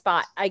perfect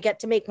spot. I get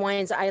to make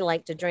wines I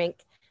like to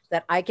drink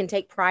that I can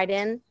take pride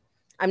in.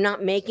 I'm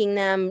not making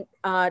them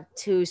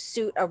to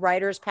suit a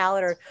writer's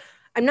palate, or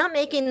I'm not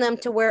making them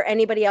to where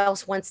anybody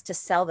else wants to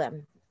sell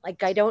them.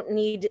 Like, I don't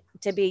need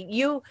to be,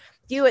 you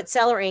at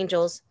Cellar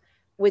Angels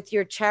with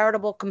your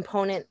charitable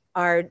component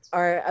are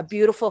a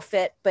beautiful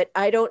fit, but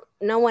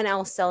no one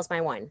else sells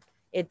my wine.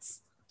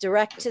 It's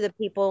direct to the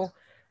people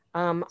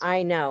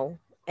I know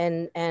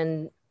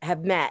and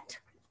have met,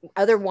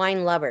 other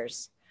wine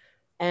lovers.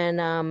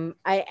 And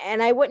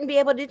I wouldn't be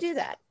able to do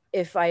that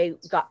if I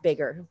got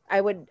bigger. I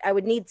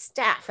would need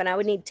staff, and I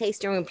would need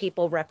tasting room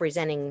people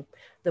representing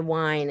the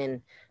wine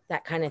and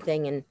that kind of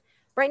thing. And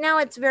right now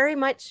it's very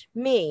much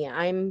me.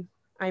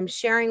 I'm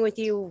sharing with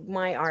you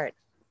my art,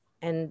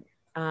 and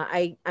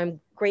I'm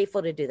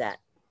grateful to do that.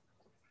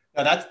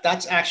 Now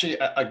that's actually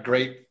a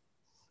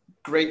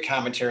great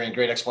commentary and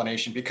great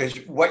explanation, because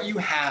what you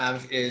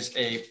have is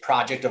a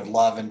project of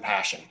love and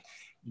passion.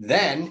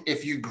 Then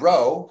if you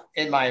grow,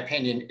 in my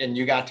opinion, and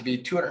you got to be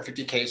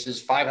 250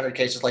 cases, 500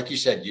 cases, like you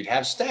said, you'd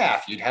have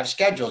staff, you'd have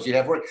schedules, you'd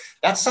have work.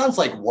 That sounds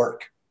like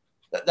work.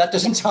 That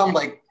doesn't sound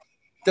like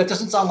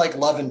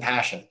love and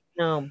passion.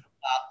 No.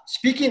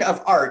 Speaking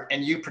of art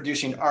and you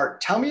producing art,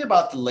 tell me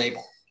about the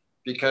label,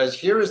 because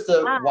here is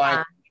the wine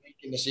I'm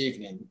drinking this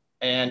evening,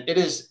 and it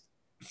is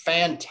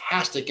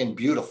fantastic and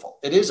beautiful.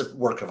 It is a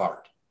work of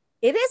art.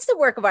 It is a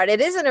work of art.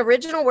 It is an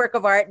original work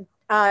of art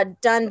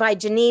done by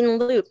Janine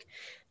Luke.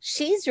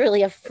 She's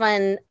really a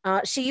fun,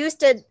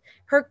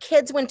 her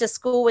kids went to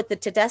school with the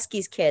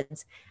Tedeschi's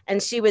kids,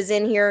 and she was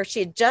in here.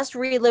 She had just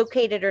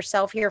relocated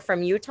herself here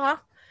from Utah.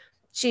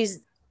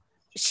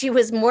 She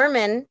was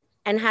Mormon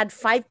and had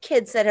 5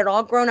 kids that had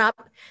all grown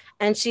up.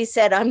 And she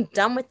said, I'm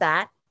done with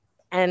that,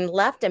 and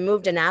left and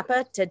moved to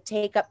Napa to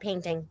take up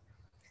painting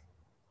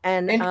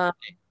and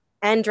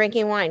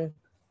drinking wine.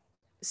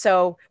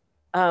 So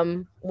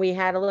we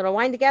had a little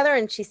wine together,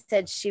 and she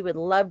said she would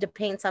love to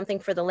paint something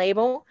for the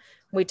label.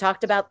 We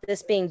talked about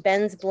this being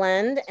Ben's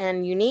blend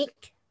and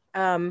unique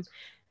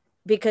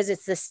because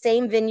it's the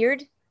same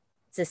vineyard.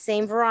 It's the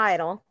same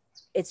varietal.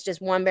 It's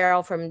just one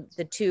barrel from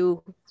the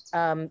 2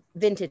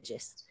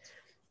 vintages.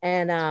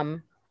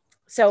 And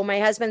so my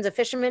husband's a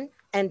fisherman,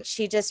 and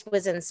she just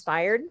was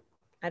inspired.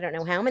 I don't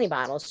know how many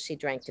bottles she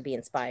drank to be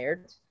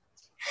inspired,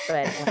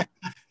 but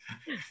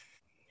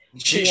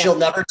she'll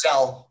never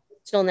tell.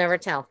 She'll never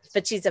tell,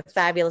 but she's a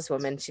fabulous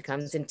woman. She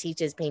comes and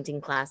teaches painting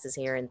classes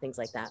here and things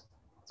like that.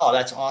 Oh,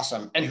 that's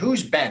awesome. And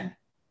who's Ben?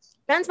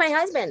 Ben's my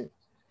husband.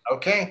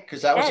 Okay,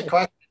 because that was a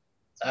question.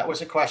 That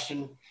was a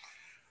question.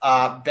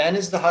 Ben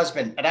is the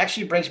husband. It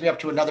actually brings me up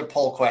to another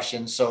poll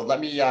question. So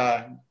let me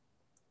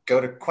go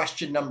to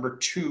question number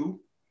 2.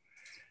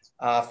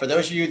 For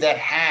those of you that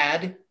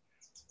had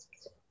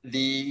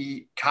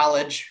the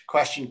college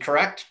question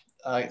correct,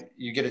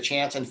 you get a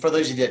chance. And for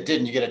those of you that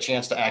didn't, you get a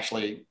chance to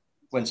actually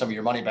win some of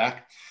your money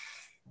back.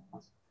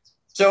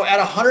 So at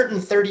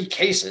 130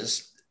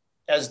 cases,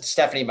 as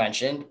Stephanie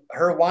mentioned,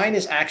 her wine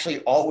is actually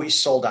always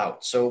sold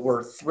out. So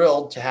we're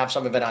thrilled to have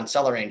some of it on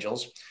Cellar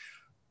Angels.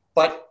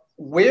 But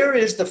where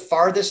is the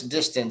farthest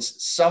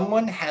distance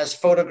someone has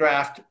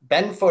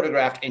been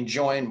photographed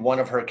enjoying one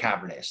of her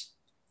Cabernets?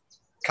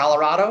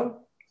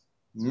 Colorado,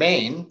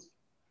 Maine,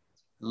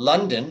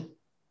 London,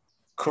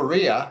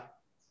 Korea,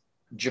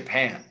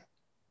 Japan.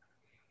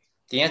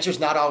 The answer is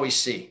not always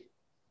C.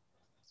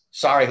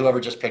 Sorry, whoever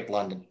just picked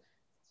London.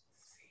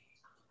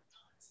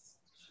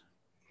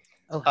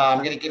 Okay. I'm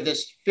going to give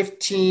this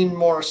 15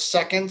 more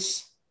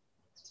seconds.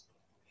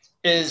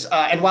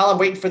 And while I'm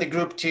waiting for the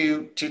group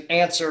to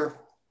answer.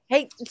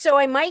 Hey, so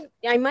I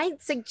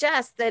might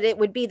suggest that it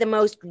would be the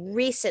most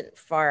recent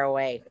far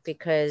away,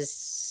 because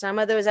some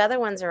of those other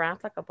ones are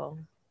applicable.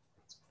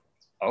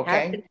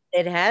 Okay.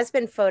 It has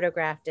been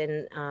photographed,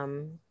 and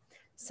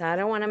so I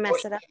don't want to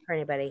mess it up for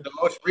anybody. The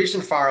most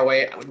recent far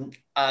away,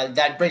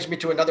 that brings me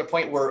to another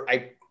point where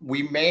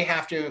we may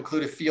have to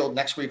include a field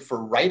next week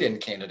for write-in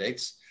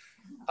candidates.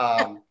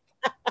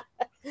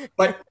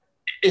 But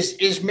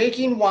is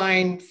making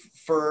wine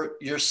for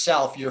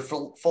yourself your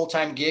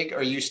full-time gig? Or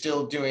are you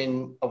still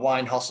doing a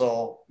wine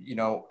hustle,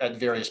 at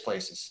various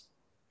places?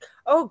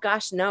 Oh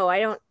gosh, no, I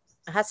don't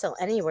hustle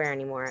anywhere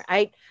anymore.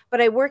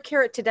 But I work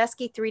here at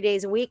Tedeschi 3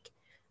 days a week.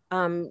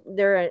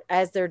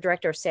 As their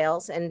director of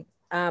sales, and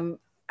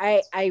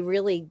I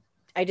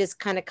just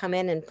kind of come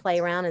in and play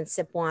around and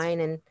sip wine,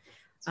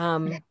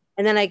 and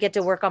then I get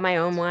to work on my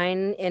own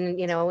wine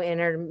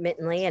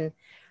intermittently. And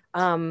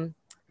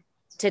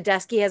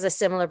Tedeschi has a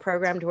similar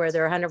program to where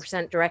they're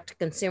 100% direct to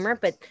consumer,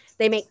 but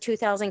they make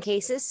 2,000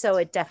 cases. So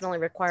it definitely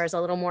requires a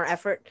little more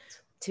effort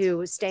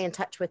to stay in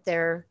touch with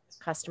their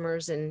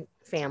customers and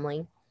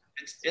family.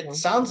 It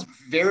sounds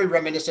very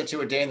reminiscent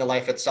to a day in the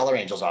life at Cellar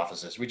Angels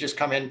offices. We just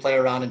come in, play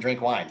around, and drink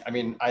wine. I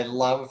mean, I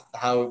love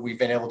how we've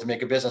been able to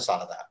make a business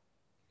out of that.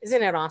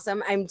 Isn't it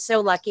awesome? I'm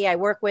so lucky. I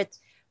work with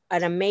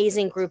an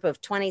amazing group of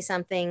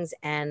 20-somethings,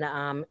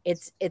 and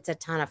it's a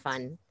ton of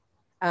fun.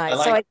 So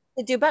I get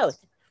to do both.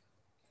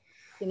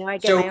 I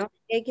get my own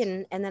gig,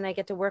 and then I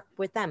get to work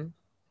with them.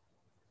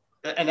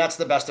 And that's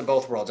the best of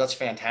both worlds. That's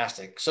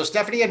fantastic. So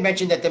Stephanie had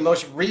mentioned that the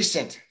most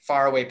recent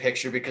faraway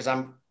picture, because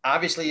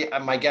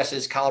my guess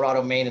is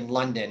Colorado, Maine, and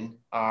London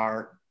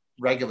are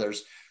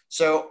regulars.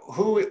 So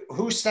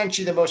who sent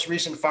you the most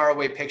recent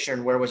faraway picture,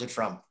 and where was it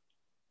from?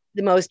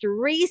 The most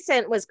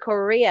recent was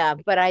Korea,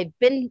 but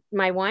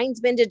my wine's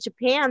been to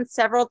Japan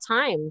several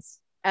times,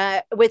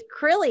 with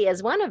Crilly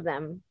as one of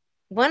them,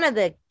 one of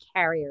the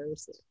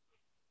carriers.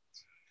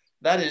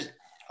 That is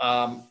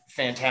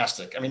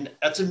fantastic. I mean,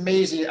 that's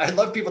amazing. I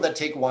love people that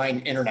take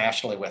wine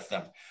internationally with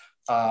them.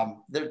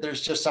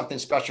 There's just something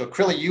special.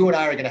 Crilly, you and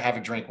I are going to have a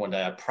drink one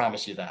day. I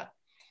promise you that.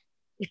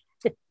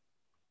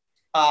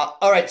 All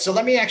right. So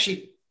let me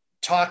actually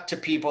talk to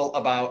people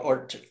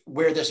about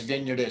where this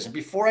vineyard is. And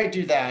before I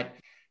do that,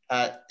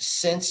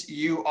 since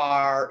you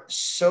are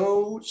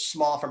so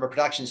small from a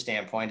production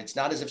standpoint, it's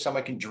not as if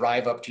someone can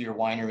drive up to your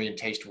winery and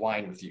taste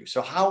wine with you.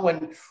 So how,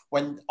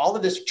 when all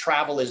of this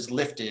travel is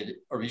lifted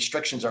or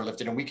restrictions are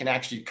lifted and we can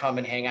actually come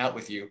and hang out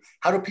with you,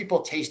 how do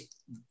people taste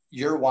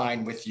your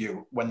wine with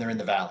you when they're in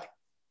the Valley?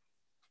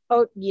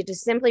 Oh, you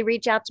just simply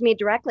reach out to me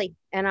directly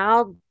and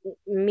I'll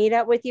meet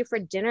up with you for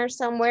dinner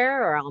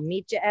somewhere, or I'll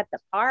meet you at the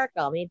park.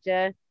 I'll meet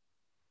you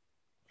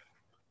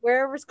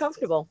wherever's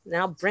comfortable. And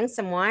I'll bring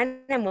some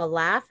wine and we'll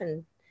laugh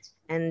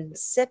and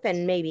sip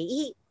and maybe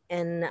eat.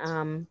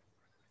 And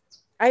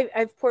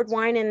I've poured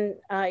wine in,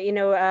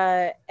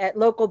 at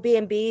local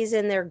B&Bs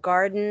in their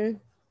garden.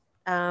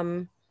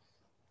 Um,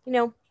 you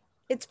know,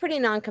 it's pretty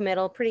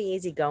non-committal, pretty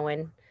easy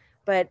going,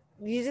 but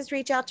you just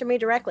reach out to me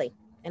directly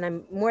and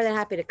I'm more than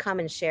happy to come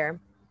and share.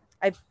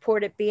 I've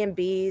poured at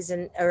B&Bs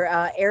and or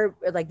air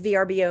like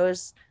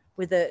VRBOs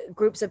with the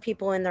groups of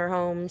people in their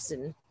homes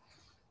and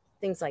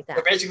things like So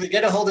that. basically,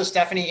 get a hold of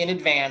Stephanie in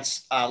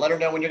advance. Let her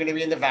know when you're going to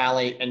be in the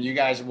Valley, and you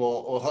guys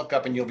will hook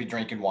up and you'll be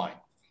drinking wine.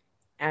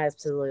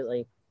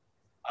 Absolutely.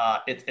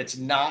 It's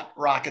not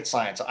rocket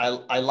science.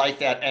 I like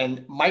that.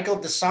 And Michael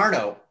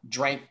DeSarno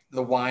drank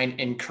the wine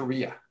in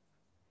Korea.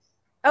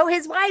 Oh,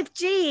 his wife,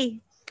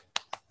 G.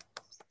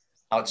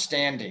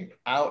 Outstanding.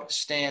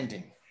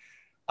 Outstanding.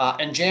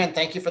 And Jan,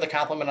 thank you for the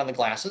compliment on the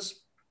glasses.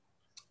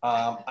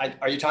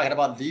 Are you talking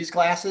about these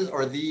glasses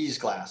or these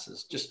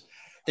glasses? Just,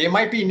 they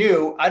might be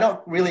new. I don't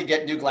really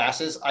get new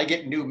glasses. I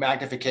get new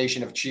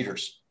magnification of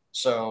cheaters.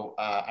 So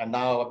I'm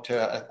now up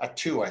to a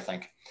 2, I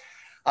think.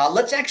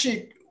 Let's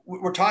actually,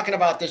 we're talking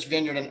about this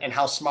vineyard and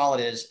how small it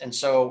is. And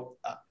so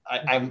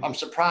I'm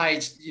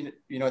surprised,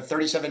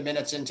 37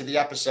 minutes into the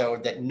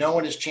episode that no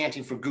one is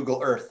chanting for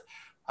Google Earth.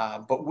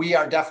 But we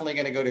are definitely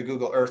going to go to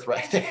Google Earth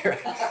right there.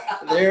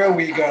 There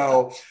we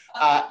go.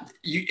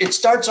 It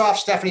starts off,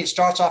 Stephanie, it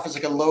starts off as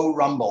like a low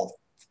rumble.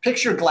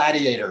 Picture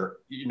Gladiator,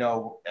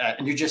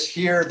 and you just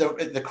hear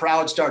the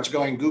crowd starts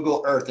going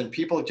Google Earth and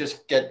people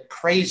just get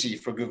crazy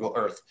for Google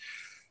Earth.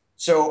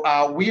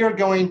 So we are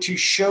going to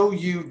show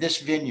you this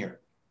vineyard.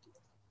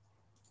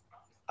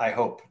 I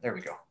hope. There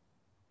we go.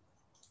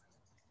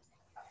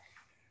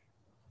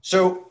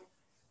 So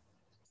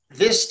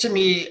this to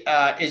me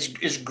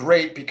is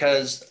great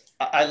because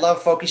I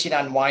love focusing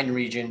on wine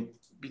region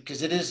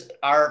because it is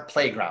our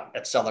playground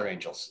at Cellar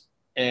Angels.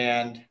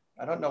 And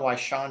I don't know why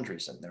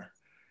Chandri's in there,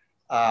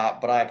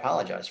 but I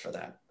apologize for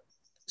that.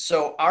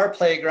 So our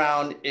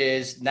playground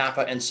is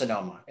Napa and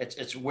Sonoma.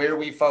 It's where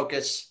we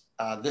focus.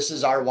 This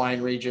is our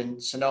wine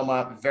region.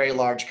 Sonoma, very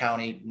large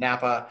county.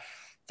 Napa,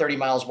 30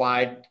 miles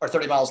wide or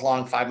 30 miles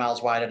long, 5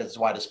 miles wide at its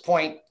widest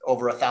point,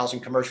 over 1,000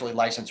 commercially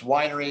licensed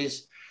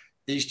wineries.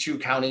 These two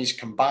counties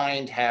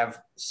combined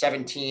have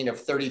 17 of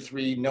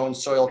 33 known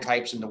soil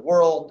types in the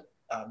world,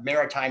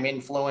 maritime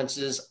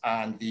influences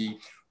on the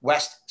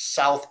west,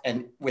 south,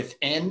 and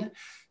within.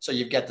 So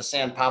you've got the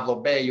San Pablo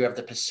Bay, you have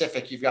the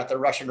Pacific, you've got the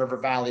Russian River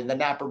Valley, the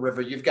Napa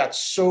River. You've got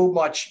so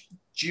much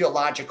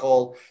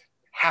geological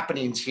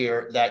happenings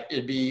here that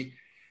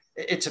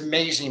it's an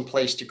amazing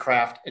place to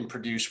craft and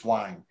produce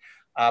wine.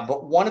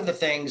 But one of the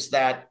things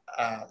that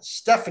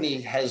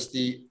Stephanie has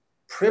the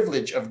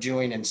privilege of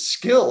doing and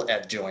skill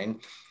at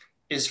doing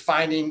is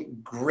finding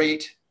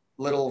great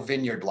little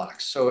vineyard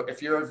blocks. So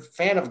if you're a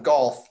fan of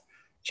golf,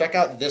 check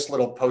out this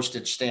little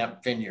postage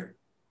stamp vineyard.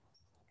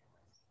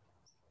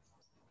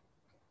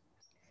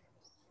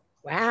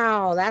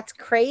 Wow, that's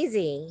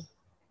crazy.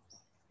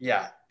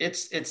 Yeah,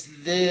 it's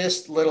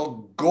this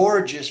little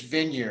gorgeous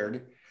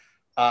vineyard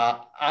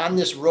on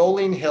this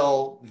rolling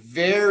hill,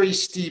 very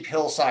steep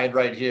hillside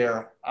right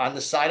here on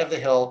the side of the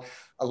hill.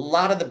 A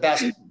lot of the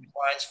best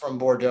wines from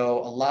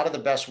Bordeaux, a lot of the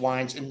best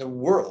wines in the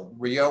world,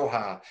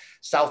 Rioja,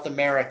 South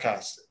America,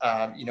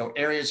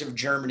 areas of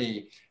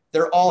Germany,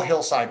 they're all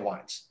hillside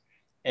wines.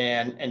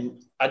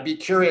 And I'd be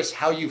curious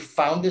how you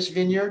found this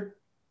vineyard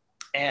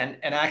and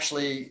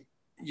actually,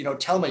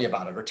 tell me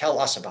about it or tell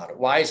us about it.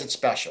 Why is it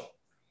special?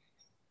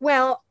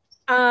 Well,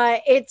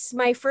 it's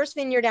my first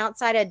vineyard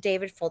outside of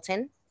David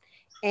Fulton.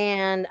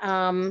 And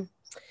I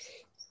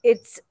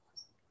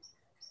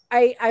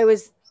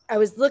was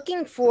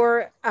looking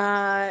for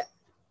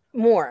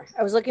more.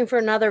 I was looking for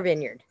another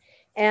vineyard.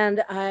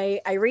 And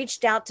I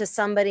reached out to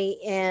somebody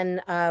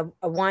in a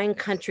wine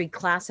country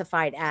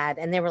classified ad,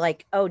 and they were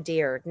like, "Oh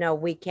dear, no,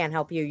 we can't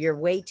help you. You're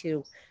way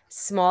too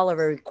small of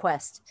a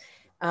request."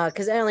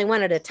 Because I only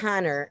wanted a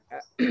ton or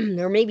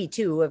maybe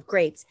 2 of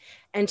grapes.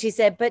 And she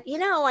said, "But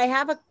I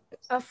have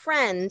a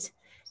friend,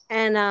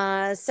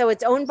 and so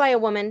it's owned by a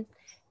woman,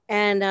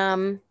 and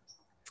the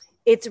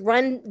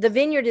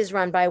vineyard is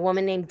run by a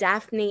woman named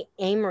Daphne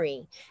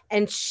Amory,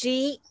 and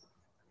she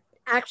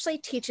actually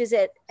teaches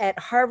it at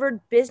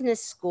Harvard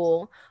Business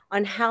School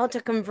on how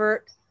to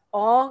convert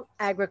all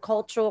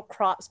agricultural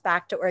crops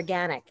back to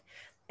organic.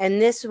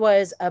 And this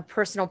was a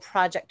personal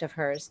project of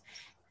hers.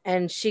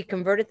 And she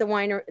converted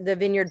the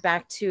vineyard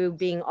back to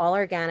being all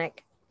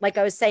organic. Like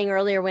I was saying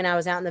earlier, when I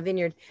was out in the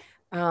vineyard,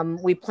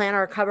 we plant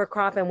our cover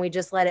crop and we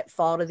just let it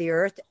fall to the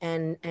earth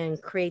and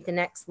create the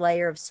next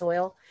layer of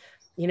soil.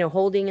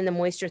 holding in the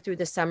moisture through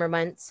the summer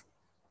months.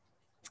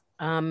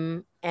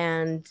 And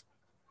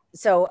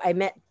so I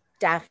met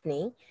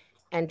Daphne,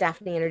 and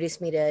Daphne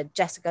introduced me to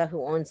Jessica,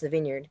 who owns the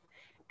vineyard.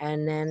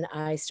 And then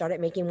I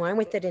started making wine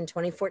with it in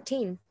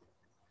 2014.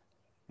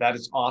 That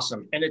is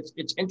awesome. And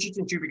it's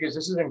interesting too, because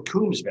this is in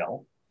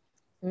Coombsville.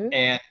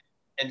 Mm-hmm.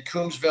 And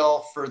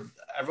Coombsville, for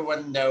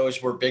everyone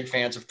knows, we're big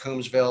fans of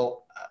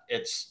Coombsville.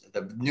 It's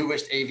the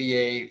newest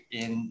AVA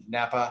in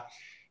Napa.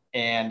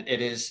 And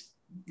it is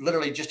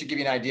literally, just to give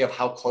you an idea of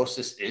how close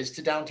this is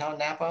to downtown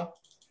Napa,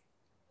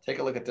 take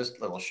a look at this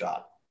little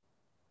shot.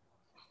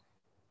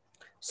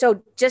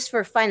 So just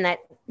for fun, that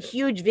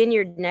huge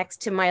vineyard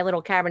next to my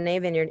little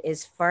Cabernet vineyard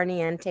is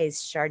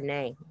Farniente's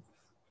Chardonnay.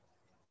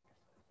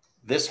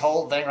 This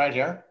whole thing right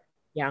here?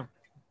 Yeah.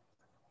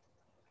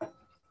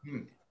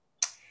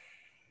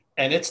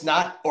 And it's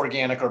not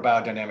organic or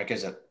biodynamic,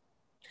 is it?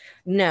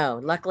 No,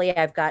 luckily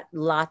I've got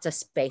lots of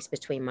space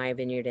between my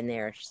vineyard and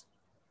theirs.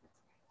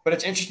 But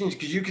it's interesting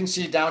because you can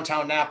see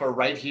downtown Napa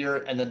right here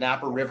and the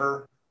Napa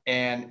River.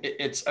 And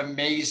it's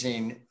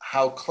amazing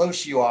how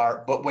close you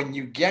are. But when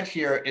you get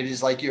here, it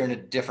is like you're in a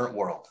different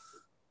world.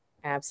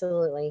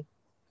 Absolutely.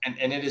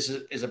 And it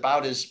is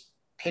about as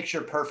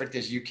picture perfect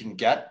as you can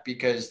get,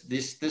 because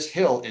this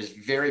hill is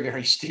very,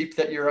 very steep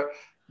that you're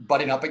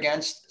butting up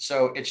against.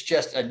 So it's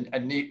just a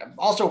neat,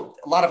 also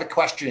a lot of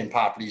equestrian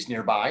properties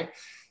nearby.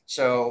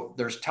 So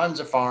there's tons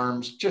of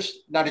farms.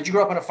 Now, did you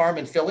grow up on a farm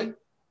in Philly?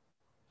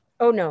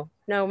 Oh, no.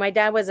 My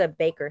dad was a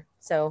baker.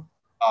 So.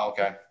 Oh,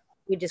 okay.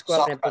 We just grew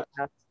up in a big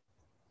house.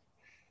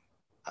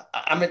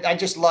 I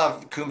just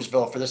love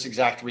Coombsville for this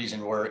exact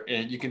reason, where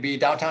you can be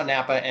downtown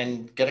Napa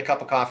and get a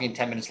cup of coffee, and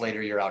 10 minutes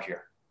later, you're out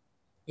here.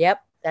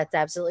 Yep, that's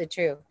absolutely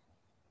true.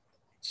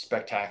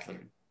 Spectacular.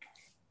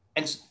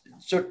 And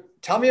so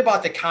tell me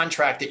about the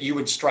contract that you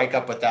would strike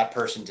up with that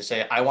person to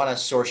say, I want to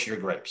source your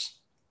grapes.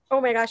 Oh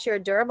my gosh, you're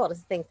adorable to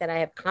think that I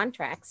have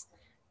contracts.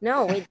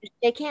 No, we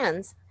shake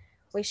hands.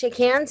 We shake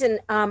hands, and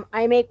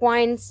I make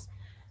wines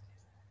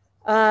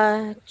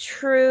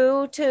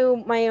true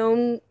to my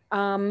own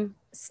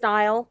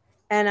style,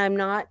 and I'm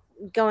not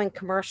going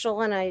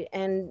commercial,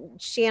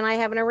 and she and I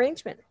have an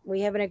arrangement.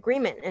 We have an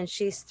agreement, and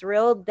she's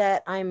thrilled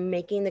that I'm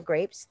making the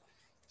grapes.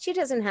 She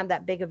doesn't have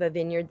that big of a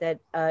vineyard that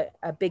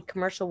a big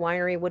commercial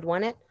winery would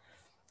want it.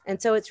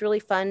 And so it's really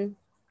fun.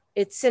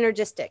 It's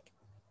synergistic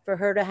for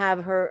her to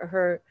have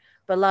her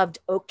beloved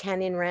Oak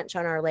Canyon Ranch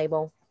on our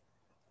label.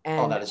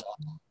 And that is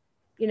awesome.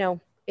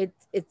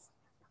 It's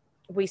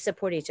we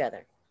support each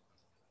other.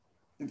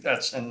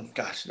 That's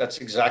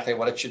exactly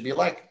what it should be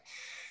like.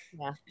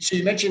 Yeah. So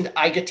you mentioned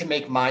I get to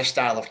make my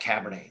style of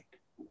Cabernet.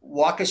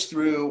 Walk us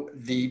through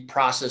the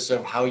process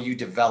of how you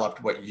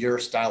developed what your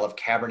style of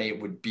Cabernet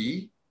would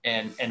be,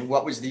 and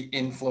what was the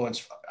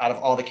influence out of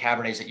all the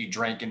Cabernets that you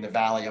drank in the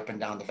valley, up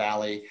and down the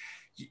valley.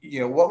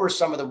 What were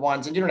some of the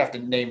ones, and you don't have to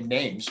name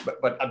names,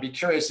 but I'd be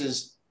curious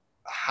is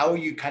how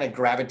you kind of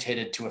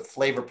gravitated to a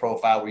flavor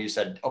profile where you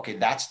said, okay,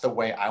 that's the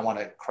way I want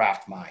to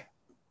craft mine.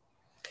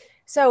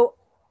 So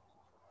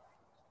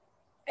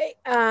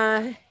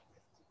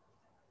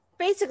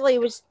basically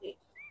it was,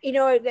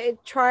 a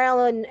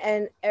trial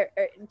and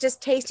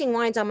just tasting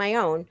wines on my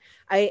own.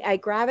 I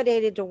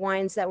gravitated to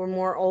wines that were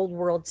more old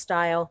world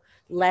style,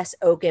 less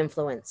oak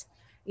influence,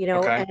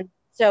 Okay. And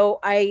so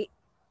I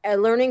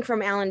learning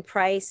from Alan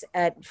Price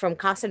from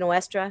Casa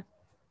Nuestra,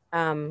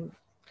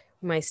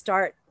 my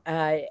start,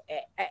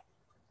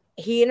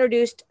 he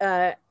introduced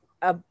a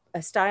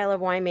style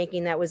of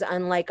winemaking that was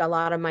unlike a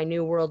lot of my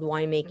new world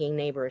winemaking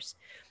neighbors.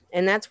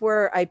 And that's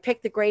where I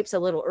picked the grapes a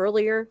little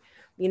earlier.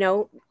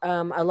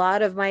 A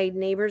lot of my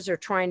neighbors are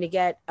trying to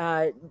get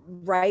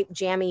ripe,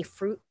 jammy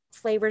fruit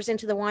flavors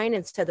into the wine.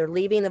 And so they're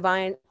leaving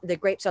the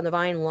grapes on the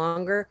vine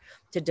longer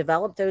to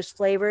develop those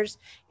flavors.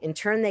 In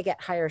turn, they get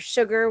higher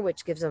sugar,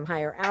 which gives them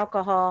higher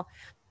alcohol.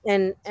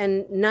 And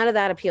none of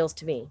that appeals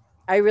to me.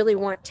 I really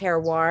want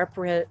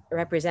terroir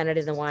represented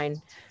in the wine.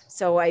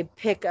 So I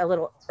pick a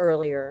little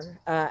earlier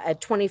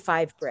at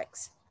 25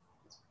 Brix,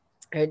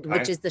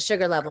 which is the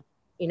sugar level.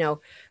 You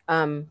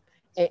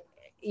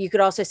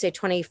could also say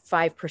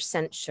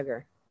 25%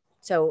 sugar.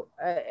 So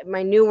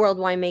my new world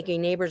winemaking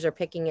neighbors are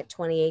picking at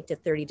 28 to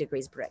 30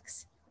 degrees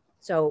Brix.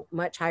 So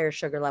much higher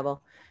sugar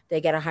level.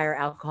 They get a higher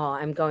alcohol.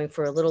 I'm going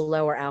for a little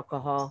lower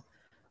alcohol,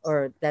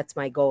 or that's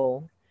my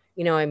goal.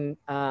 And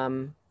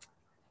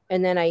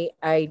then I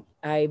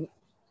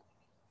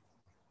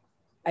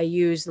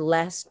use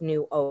less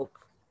new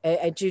oak,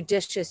 a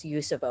judicious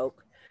use of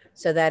oak,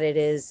 so that it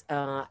is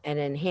an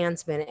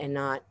enhancement and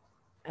not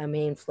a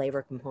main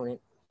flavor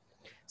component.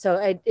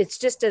 So it's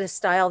just a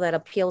style that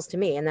appeals to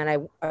me, and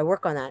then I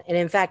work on that. And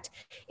in fact,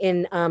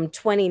 in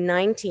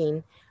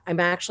 2019, I'm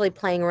actually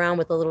playing around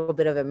with a little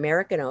bit of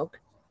American oak,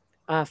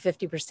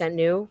 50%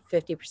 new,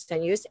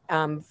 50% used,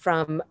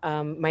 from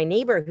my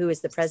neighbor who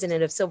is the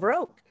president of Silver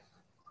Oak.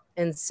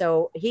 And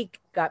so he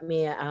got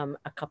me a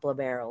couple of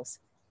barrels,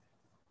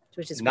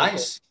 which is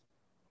nice.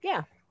 Cool.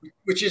 Yeah.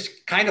 Which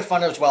is kind of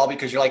fun as well,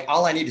 because you're like,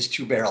 all I need is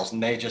 2 barrels,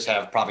 and they just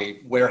have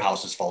probably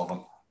warehouses full of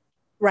them.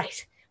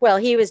 Right. Well,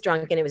 he was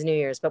drunk and it was New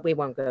Year's, but we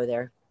won't go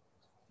there.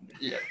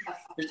 Yeah.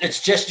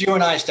 It's just you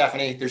and I,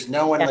 Stephanie. There's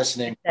no one Yeah,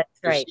 listening. that's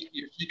right.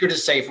 Your secret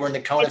is safe. We're in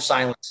the cone of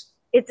silence.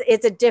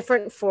 It's a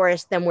different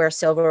forest than where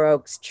silver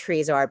oaks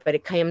trees are, but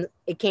it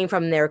came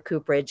from their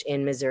cooperage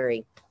in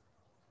Missouri,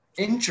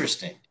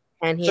 Interesting.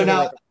 and he So now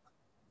inherited.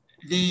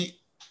 the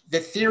the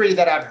theory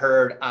that I've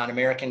heard on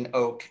American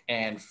oak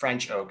and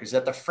French oak is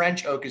that the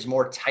French oak is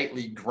more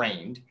tightly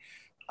grained. It.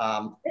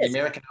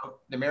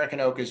 The American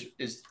oak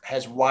is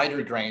has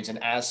wider grains,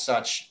 and as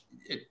such,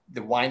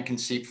 the wine can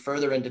seep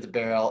further into the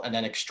barrel and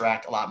then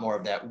extract a lot more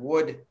of that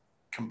wood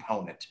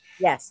component.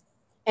 Yes,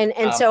 and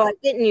Um, so I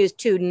didn't use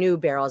two new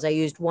barrels. I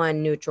used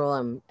one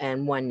neutral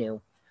and one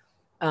new,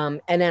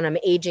 and then I'm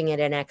aging it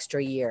an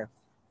extra year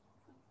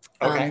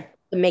okay,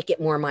 to make it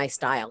more my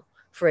style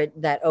for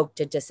that oak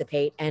to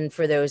dissipate and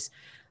for those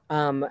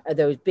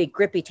big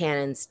grippy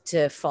tannins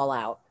to fall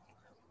out.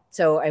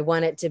 So I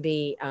want it to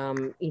be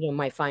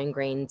my fine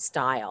grain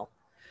style.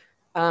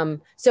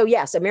 So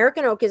yes,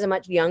 American oak is a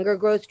much younger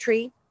growth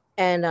tree,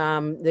 and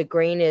the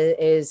grain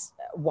is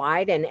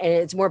wide and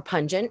it's more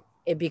pungent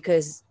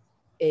because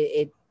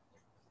the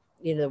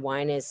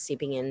wine is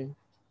seeping in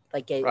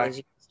like right. as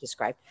you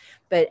described.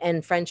 But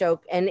and French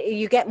oak, and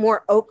you get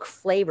more oak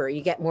flavor,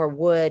 you get more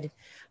wood.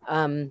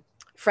 Um,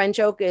 French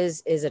oak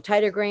is a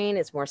tighter grain,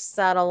 it's more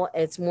subtle,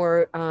 it's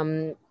more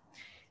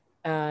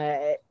uh,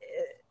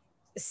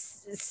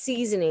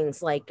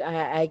 seasonings like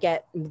I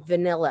get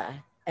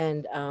vanilla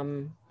and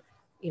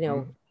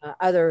Mhm.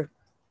 other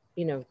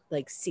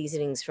like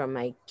seasonings from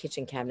my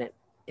kitchen cabinet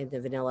in the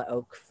vanilla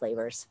oak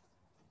flavors.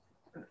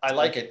 I So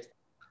like it.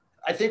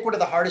 I think one of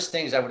the hardest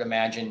things I would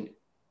imagine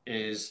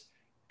is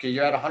okay,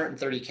 you're at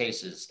 130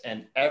 cases,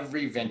 and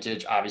every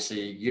vintage, obviously,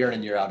 year in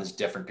and year out, is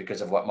different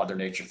because of what Mother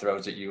Nature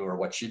throws at you or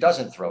what she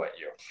doesn't throw at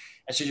you.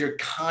 And so you're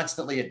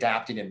constantly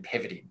adapting and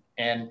pivoting.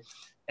 And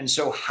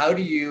so how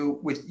do you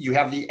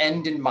have the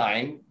end in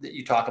mind that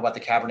you talk about the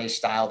Cabernet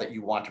style that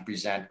you want to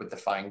present with the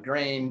fine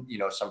grain,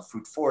 some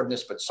fruit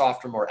forwardness, but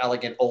softer, more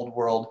elegant, old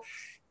world.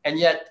 And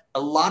yet a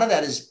lot of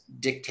that is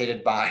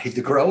dictated by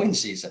the growing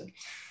season.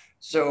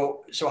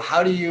 So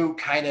how do you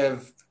kind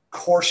of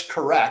course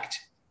correct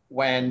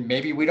when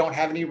maybe we don't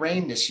have any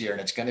rain this year and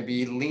it's going to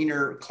be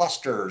leaner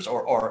clusters,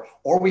 or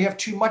we have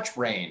too much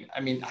rain? I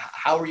mean,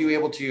 how are you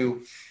able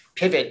to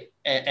pivot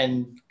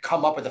and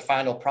come up with a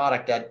final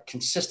product that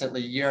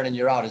consistently year in and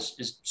year out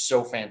is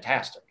so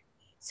fantastic?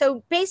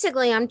 so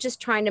basically I'm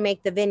just trying to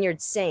make the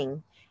vineyard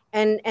sing,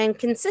 and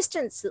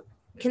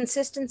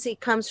consistency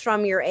comes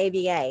from your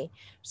AVA.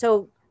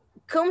 So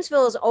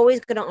Coombsville is always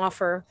going to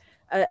offer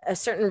a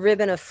certain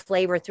ribbon of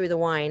flavor through the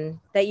wine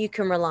that you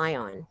can rely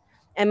on,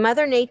 and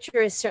Mother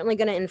Nature is certainly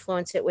going to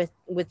influence it with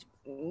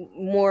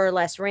more or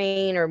less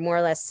rain or more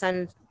or less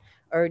sun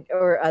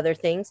or other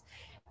things.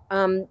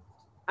 um,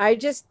 I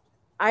just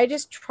I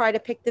just try to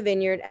pick the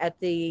vineyard at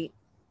the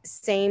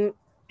same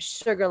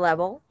sugar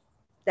level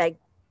that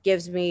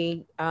gives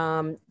me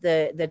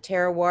the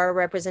terroir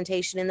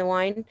representation in the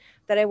wine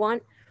that I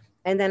want.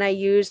 And then I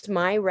used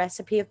my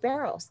recipe of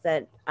barrels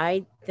that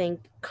I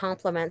think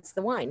complements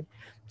the wine.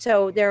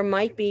 So there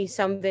might be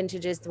some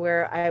vintages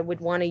where I would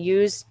want to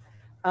use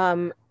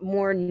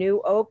more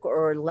new oak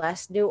or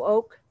less new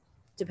oak,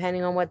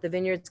 depending on what the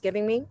vineyard's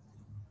giving me.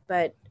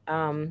 But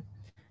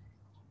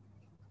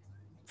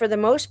for the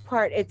most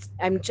part,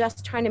 I'm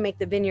just trying to make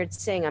the vineyard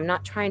sing. I'm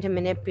not trying to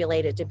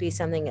manipulate it to be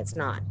something it's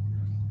not.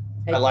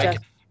 I It like it.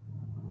 just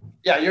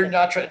Yeah, you're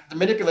not trying. The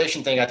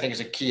manipulation thing, I think, is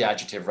a key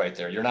adjective right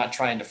there. You're not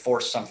trying to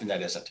force something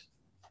that isn't.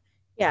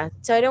 Yeah.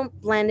 So I don't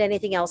blend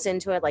anything else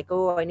into it, like,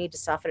 oh, I need to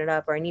soften it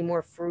up or I need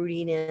more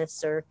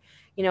fruitiness or,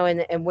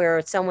 and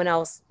where someone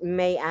else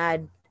may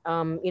add,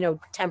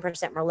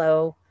 10%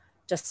 Merlot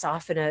to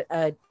soften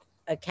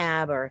a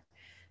cab or,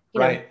 you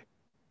know, Right.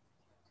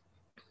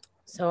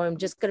 so I'm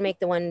going to make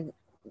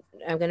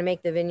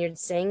the vineyard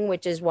sing,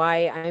 which is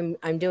why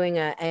I'm doing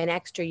an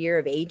extra year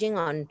of aging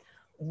on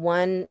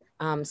one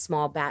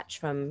small batch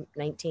from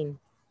 19.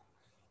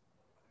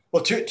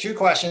 Well, two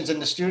questions.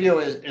 And the studio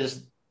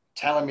is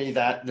telling me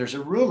that there's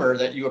a rumor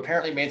that you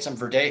apparently made some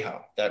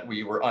Verdejo that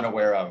we were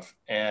unaware of,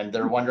 and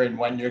they're wondering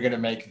when you're going to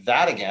make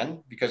that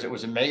again because it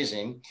was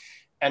amazing.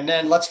 And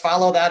then let's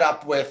follow that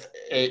up with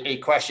a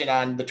question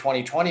on the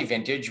 2020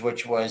 vintage,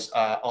 which was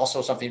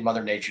also something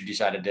Mother Nature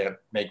decided to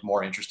make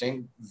more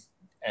interesting.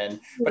 But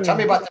Hmm. tell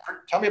me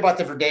about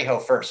the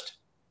Verdejo first.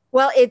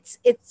 Well, it's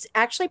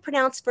actually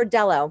pronounced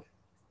Verdelho.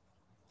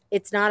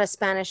 It's not a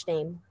Spanish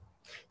name.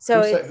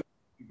 So Who said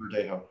it's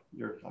Verdejo?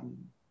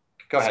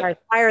 Go sorry, ahead.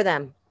 fire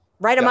them.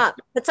 Write them Yeah, up.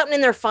 Put something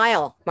in their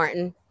file,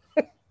 Martin.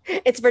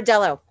 It's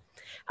Verdelho.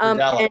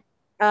 Verdelho.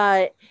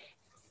 And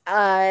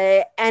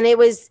uh, and it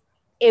was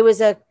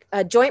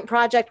a joint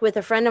project with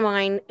a friend of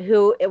mine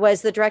who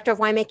was the director of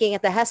winemaking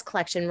at the Hess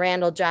Collection,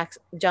 Randall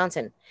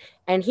Johnson,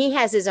 and he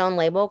has his own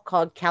label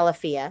called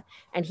Calafia,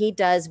 and he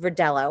does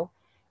Verdelho,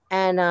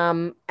 and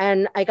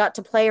I got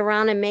to play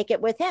around and make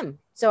it with him.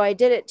 So I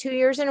did it 2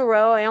 years in a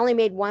row. I only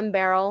made one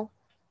barrel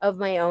of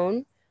my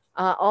own,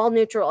 all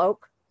neutral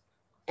oak,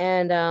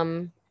 and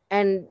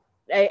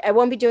I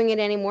won't be doing it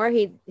anymore.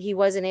 He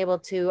wasn't able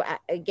to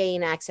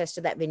gain access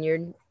to that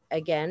vineyard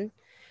again.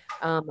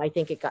 I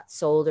think it got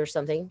sold or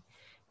something.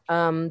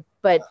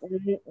 But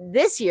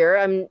this year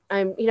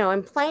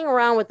I'm playing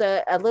around with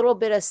a little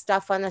bit of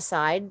stuff on the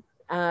side,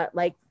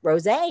 like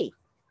rosé.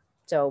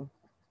 So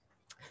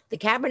the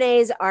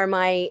Cabernets are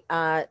my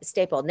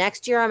staple.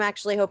 Next year, I'm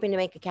actually hoping to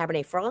make a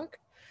Cabernet Franc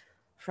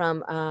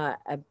from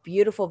a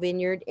beautiful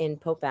vineyard in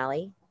Pope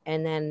Valley,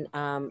 and then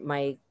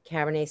my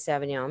Cabernet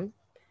Sauvignon.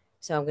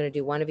 So I'm going to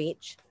do one of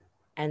each,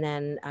 and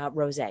then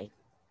rosé.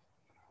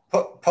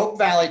 Pope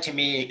Valley to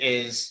me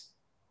is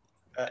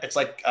it's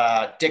like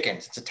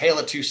Dickens. It's a tale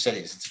of two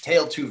cities. It's a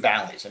tale of two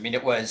valleys. I mean,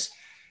 it was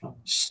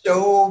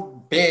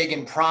so big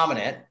and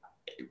prominent,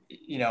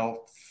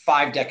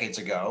 5 decades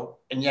ago.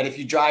 And yet if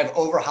you drive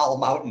over Howell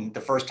Mountain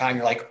the first time,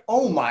 you're like,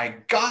 oh my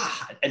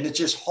God. And it's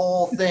just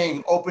whole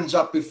thing opens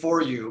up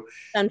before you.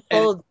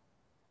 Unfold.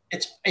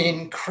 It's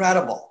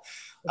incredible.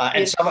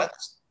 And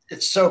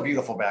it's so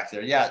beautiful back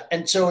there. Yeah.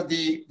 And so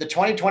the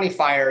 2020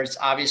 fires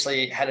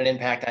obviously had an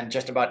impact on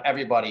just about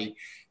everybody.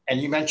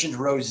 And you mentioned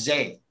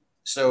rosé.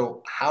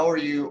 So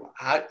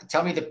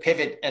tell me the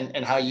pivot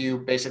and how you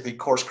basically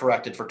course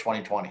corrected for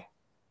 2020.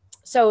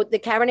 So the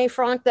Cabernet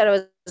Franc that I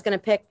was going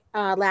to pick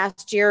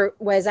last year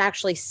was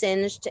actually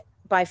singed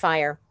by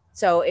fire.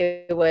 So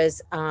it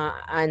was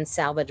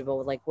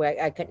unsalvageable. Like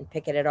I couldn't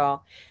pick it at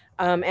all.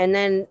 And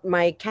then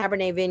my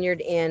Cabernet vineyard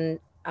in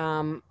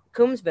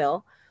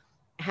Coombsville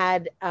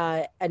had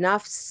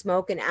enough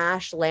smoke and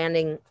ash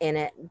landing in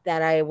it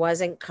that I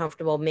wasn't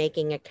comfortable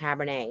making a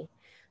Cabernet.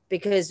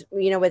 Because,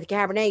 with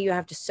Cabernet, you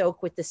have to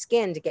soak with the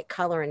skin to get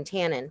color and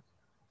tannin.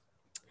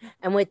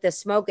 And with the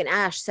smoke and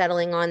ash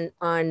settling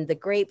on the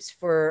grapes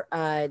for,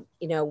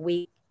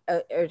 week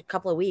or a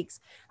couple of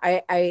weeks,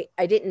 I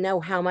didn't know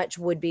how much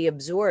would be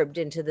absorbed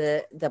into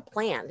the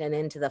plant and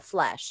into the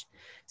flesh.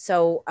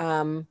 So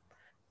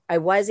I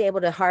was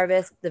able to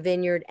harvest the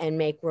vineyard and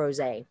make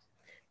rosé.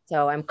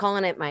 So I'm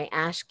calling it my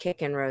ash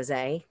kickin'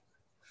 rosé.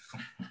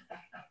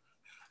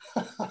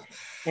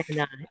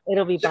 And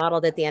it'll be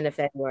bottled at the end of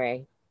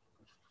February.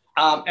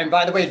 And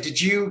by the way,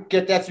 did you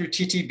get that through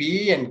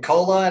TTB and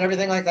Cola and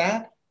everything like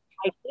that?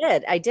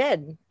 I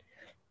did.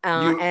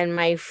 And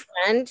my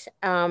friend,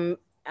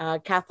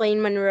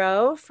 Kathleen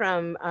Monroe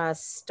from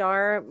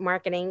Star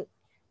Marketing,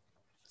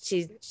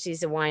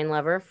 she's a wine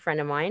lover, friend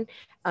of mine,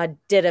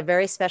 did a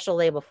very special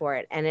label for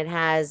it. And it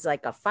has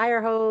like a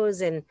fire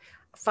hose, and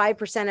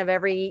 5% of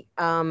every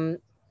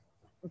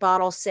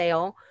bottle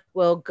sale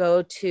will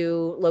go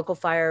to local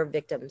fire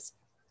victims.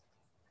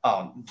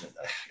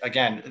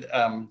 Again,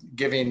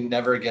 giving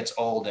never gets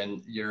old,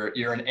 and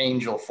you're an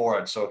angel for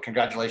it. So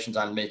congratulations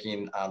on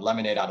making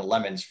lemonade out of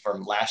lemons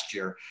from last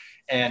year.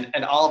 And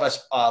all of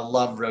us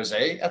love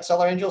rosé at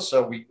Cellar Angels,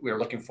 so we're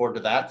looking forward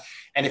to that.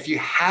 And if you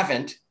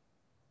haven't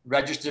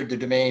registered the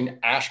domain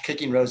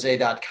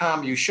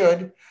ashkickingrosé.com, you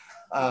should.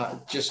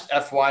 Just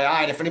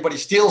FYI, and if anybody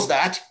steals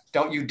that,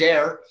 don't you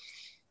dare.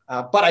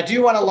 But I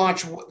do want to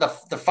launch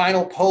the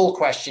final poll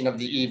question of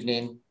the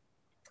evening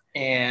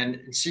and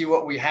see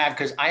what we have,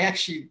 because I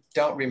actually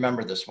don't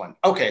remember this one.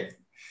 Okay.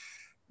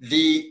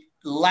 The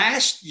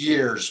last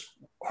year's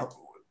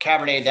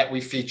Cabernet that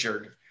we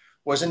featured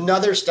was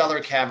another stellar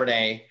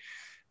Cabernet.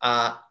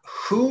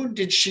 Who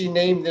did she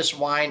name this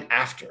wine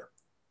after?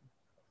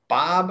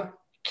 Bob,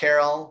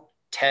 Carol,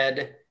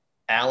 Ted,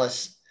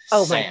 Alice,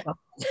 oh Sam. My God.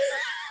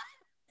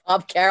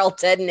 Bob, Carol,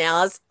 Ted, and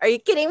Alice. Are you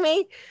kidding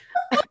me?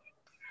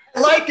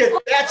 I like it.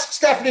 That's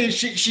Stephanie.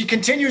 She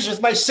continues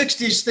with my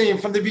 60s theme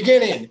from the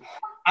beginning.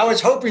 I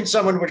was hoping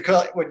someone would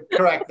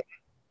correct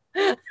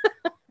that.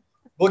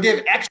 We'll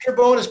give extra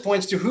bonus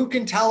points to who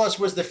can tell us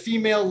was the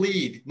female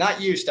lead. Not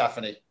you,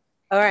 Stephanie.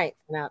 All right.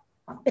 No.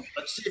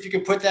 Let's see if you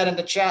can put that in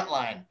the chat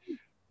line.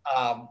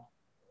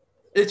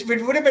 It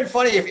would have been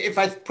funny if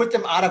I put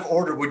them out of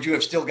order. Would you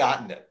have still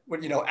gotten it?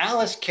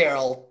 Alice,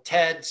 Carol,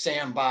 Ted,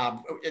 Sam,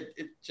 Bob.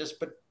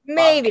 But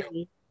maybe. Bob,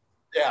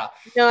 yeah.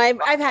 No,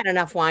 I've had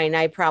enough wine.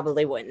 I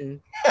probably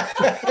wouldn't.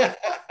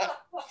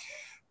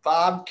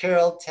 Bob,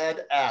 Carol,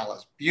 Ted,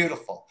 Alice.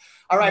 Beautiful.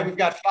 All right, we've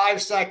got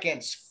 5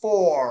 seconds.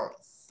 4,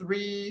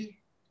 3,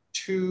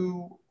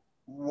 2,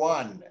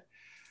 1.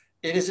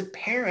 It is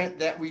apparent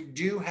that we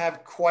do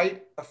have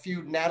quite a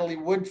few Natalie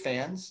Wood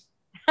fans.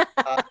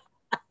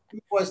 Who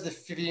was the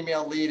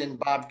female lead in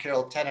Bob,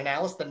 Carol, Ted, and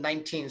Alice, the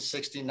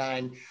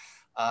 1969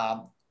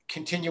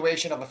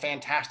 continuation of a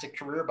fantastic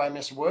career by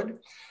Miss Wood?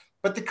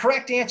 But the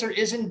correct answer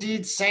is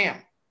indeed Sam.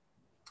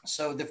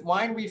 So the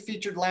wine we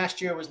featured last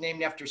year was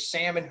named after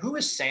Sam. And who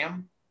is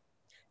Sam?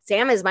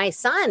 Sam is my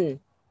son,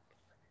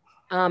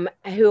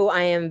 who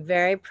I am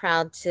very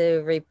proud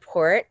to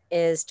report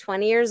is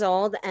 20 years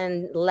old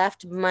and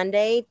left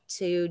Monday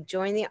to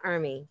join the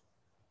Army.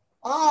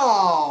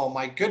 Oh,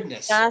 my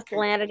goodness. Just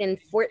landed in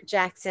Fort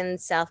Jackson,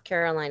 South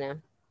Carolina.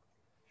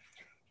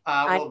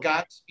 Well,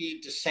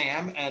 Godspeed to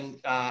Sam, and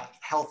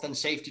health and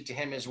safety to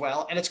him as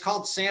well. And it's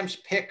called Sam's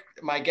Pick.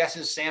 My guess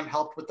is Sam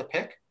helped with the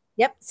pick.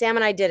 Yep, Sam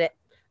and I did it.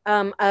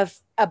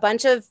 A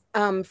bunch of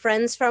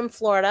friends from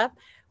Florida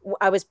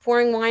I was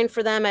pouring wine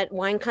for them at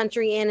Wine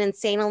Country Inn in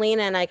St.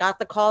 Helena, and I got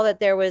the call that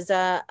there was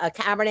a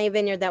Cabernet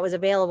vineyard that was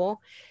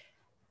available.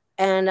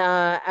 And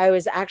I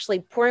was actually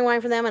pouring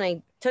wine for them, and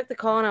I took the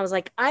call, and I was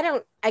like, I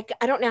don't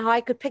know how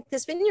I could pick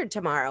this vineyard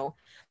tomorrow.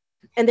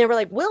 And they were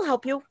like, we'll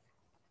help you.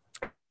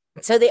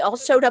 So they all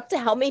showed up to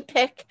help me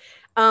pick,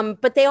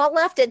 but they all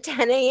left at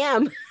 10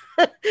 a.m.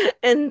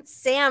 And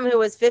Sam, who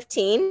was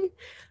 15,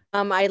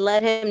 I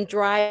let him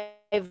drive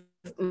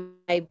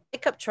my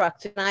pickup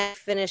truck, and I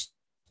finished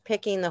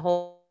picking the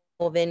whole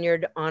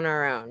vineyard on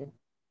our own.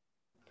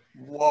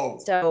 Whoa.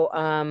 So,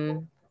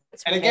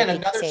 and again,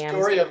 another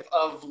story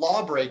of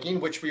law breaking,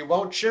 which we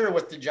won't share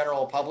with the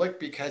general public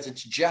because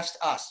it's just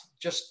us,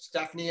 just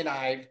Stephanie and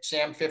I,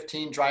 Sam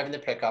 15 driving the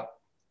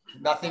pickup.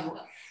 Nothing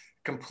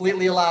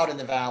completely allowed in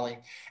the Valley.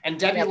 And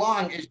Debbie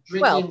Long is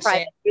drinking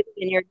Sam.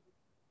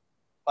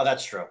 Oh,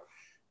 that's true.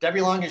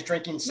 Debbie Long is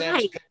drinking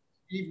Sam's pick this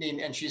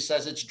evening, and she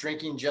says it's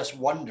drinking just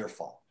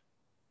wonderful.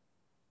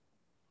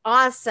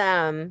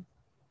 Awesome.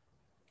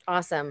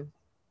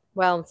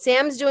 Well,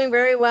 Sam's doing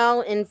very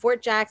well in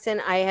Fort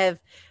Jackson.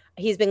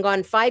 He's been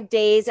gone 5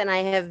 days, and I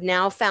have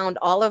now found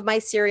all of my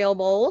cereal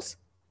bowls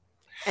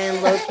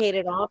and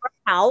located all of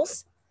our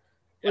house,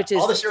 which is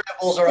all the cereal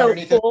bowls are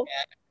underneath cool.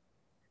 It.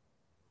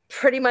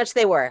 Pretty much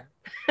they were.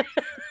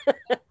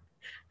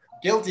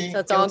 Guilty. So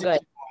it's all good.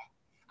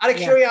 Out of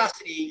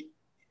curiosity,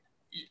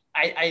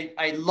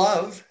 I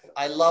love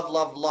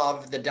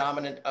the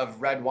dominant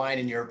of red wine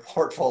in your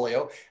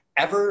portfolio.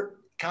 Ever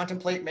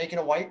contemplate making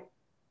a white?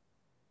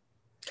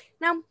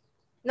 No,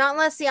 not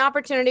unless the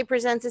opportunity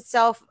presents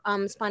itself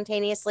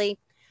spontaneously.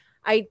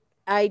 I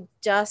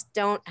just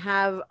don't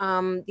have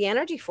the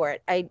energy for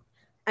it.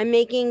 I'm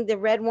making the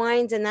red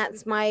wines, and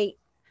that's my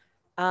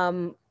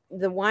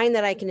the wine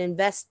that I can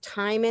invest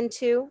time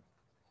into.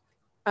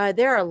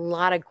 There are a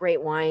lot of great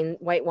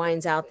white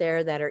wines out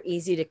there that are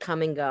easy to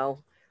come and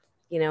go,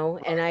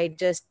 and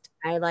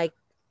I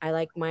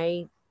like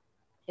my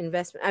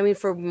investment. I mean,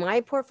 for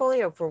my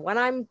portfolio, for what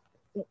I'm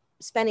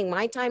spending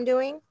my time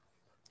doing,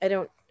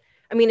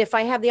 if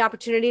I have the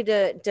opportunity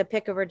to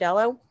pick a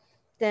Verdelho,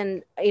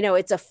 then,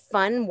 it's a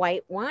fun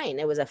white wine.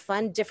 It was a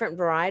fun, different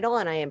varietal,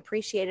 and I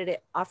appreciated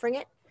it offering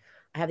it.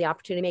 I have the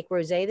opportunity to make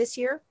rosé this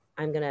year.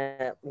 I'm going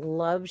to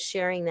love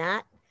sharing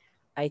that.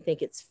 I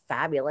think it's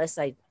fabulous.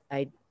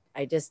 I'm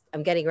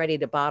getting ready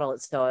to bottle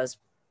it. So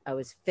I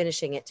was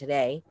finishing it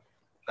today.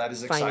 That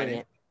is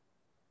exciting.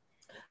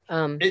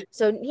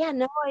 So yeah,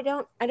 no, I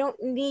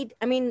don't need,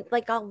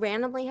 I'll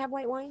randomly have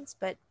white wines,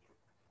 but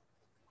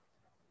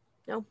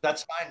no.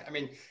 That's fine.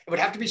 It would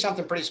have to be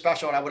something pretty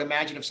special. And I would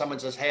imagine if someone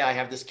says, hey, I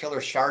have this killer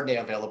Chardonnay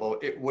available,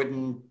 it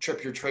wouldn't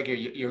trip your trigger.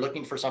 You're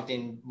looking for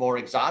something more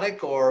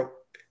exotic, or?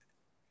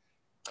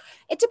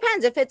 It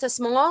depends. If it's a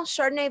small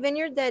Chardonnay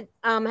vineyard that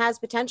has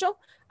potential,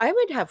 I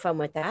would have fun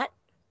with that.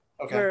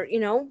 Okay.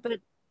 But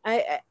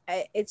I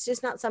it's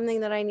just not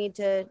something that I need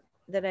to,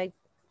 I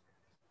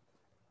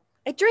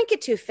drink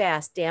it too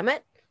fast, damn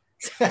it.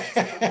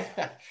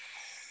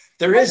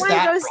 There is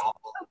that problem.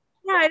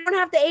 Yeah, I don't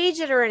have to age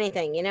it or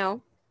anything, Yeah.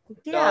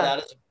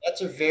 No,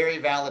 that's a very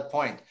valid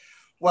point.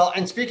 Well,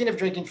 and speaking of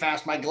drinking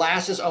fast, my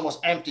glass is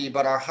almost empty,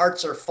 but our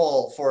hearts are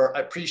full for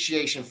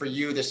appreciation for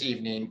you this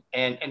evening.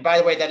 And by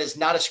the way, that is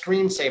not a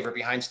screensaver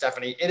behind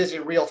Stephanie. It is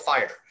a real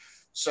fire.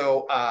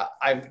 So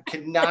I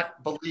could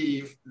not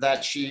believe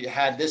that she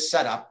had this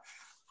set up.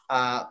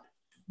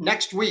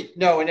 Next week,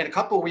 in a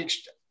couple of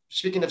weeks,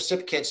 speaking of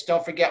sip kits,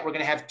 don't forget, we're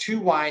going to have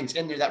 2 wines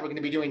in there that we're going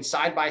to be doing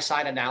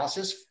side-by-side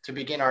analysis to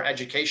begin our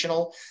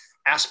educational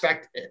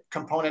aspect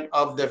component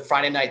of the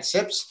Friday night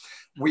sips.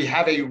 We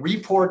have a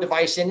re-pour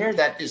device in there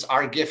that is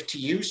our gift to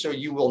you, so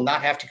you will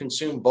not have to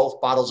consume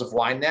both bottles of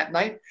wine that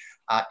night.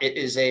 It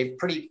is a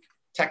pretty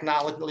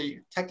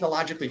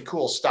technologically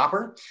cool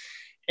stopper.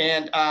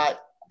 And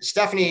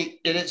Stephanie,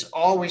 it is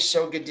always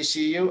so good to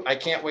see you. I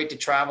can't wait to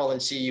travel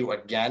and see you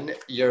again.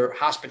 Your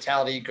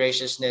hospitality,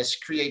 graciousness,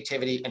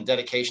 creativity, and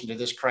dedication to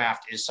this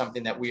craft is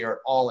something that we are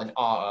all in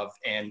awe of.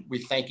 And we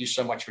thank you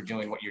so much for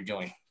doing what you're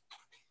doing.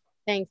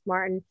 Thanks,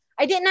 Martin.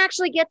 I didn't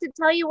actually get to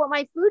tell you what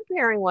my food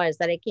pairing was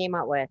that I came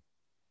up with.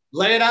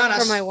 Lay it on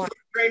us. For my wine.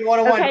 Food pairing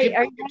 101. Okay,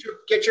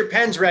 get your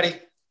pens ready.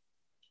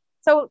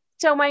 So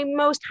my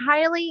most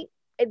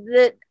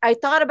I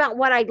thought about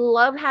what I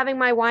love having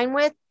my wine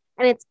with,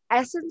 and it's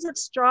essence of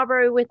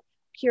strawberry with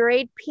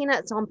pureed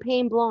peanuts on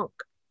pain blanc.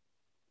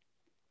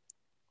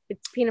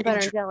 It's peanut butter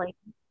and jelly.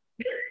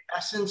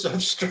 Essence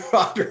of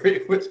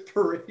strawberry with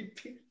pureed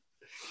peanuts.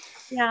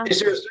 Yeah. Is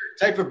there a certain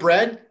type of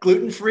bread,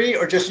 gluten-free,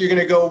 or just you're going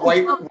to go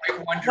white Wonder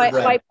bread? White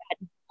bread,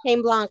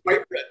 pain blanc.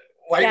 White bread.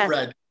 White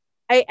bread.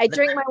 I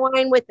drink my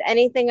wine with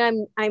anything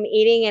I'm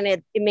eating, and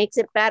it makes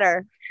it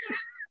better.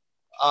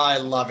 I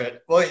love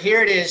it. Well,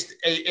 here it is,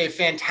 a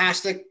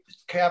fantastic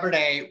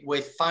Cabernet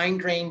with fine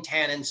grain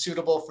tannin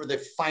suitable for the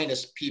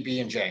finest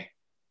PB&J.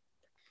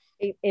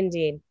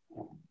 Indeed.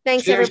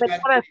 Thanks, Cheers, everybody.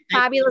 Man. Have a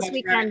fabulous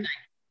weekend.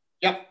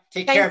 Yep.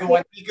 Take care,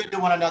 everyone. Be good to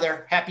one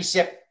another. Happy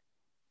sip.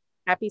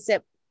 Happy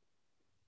sip.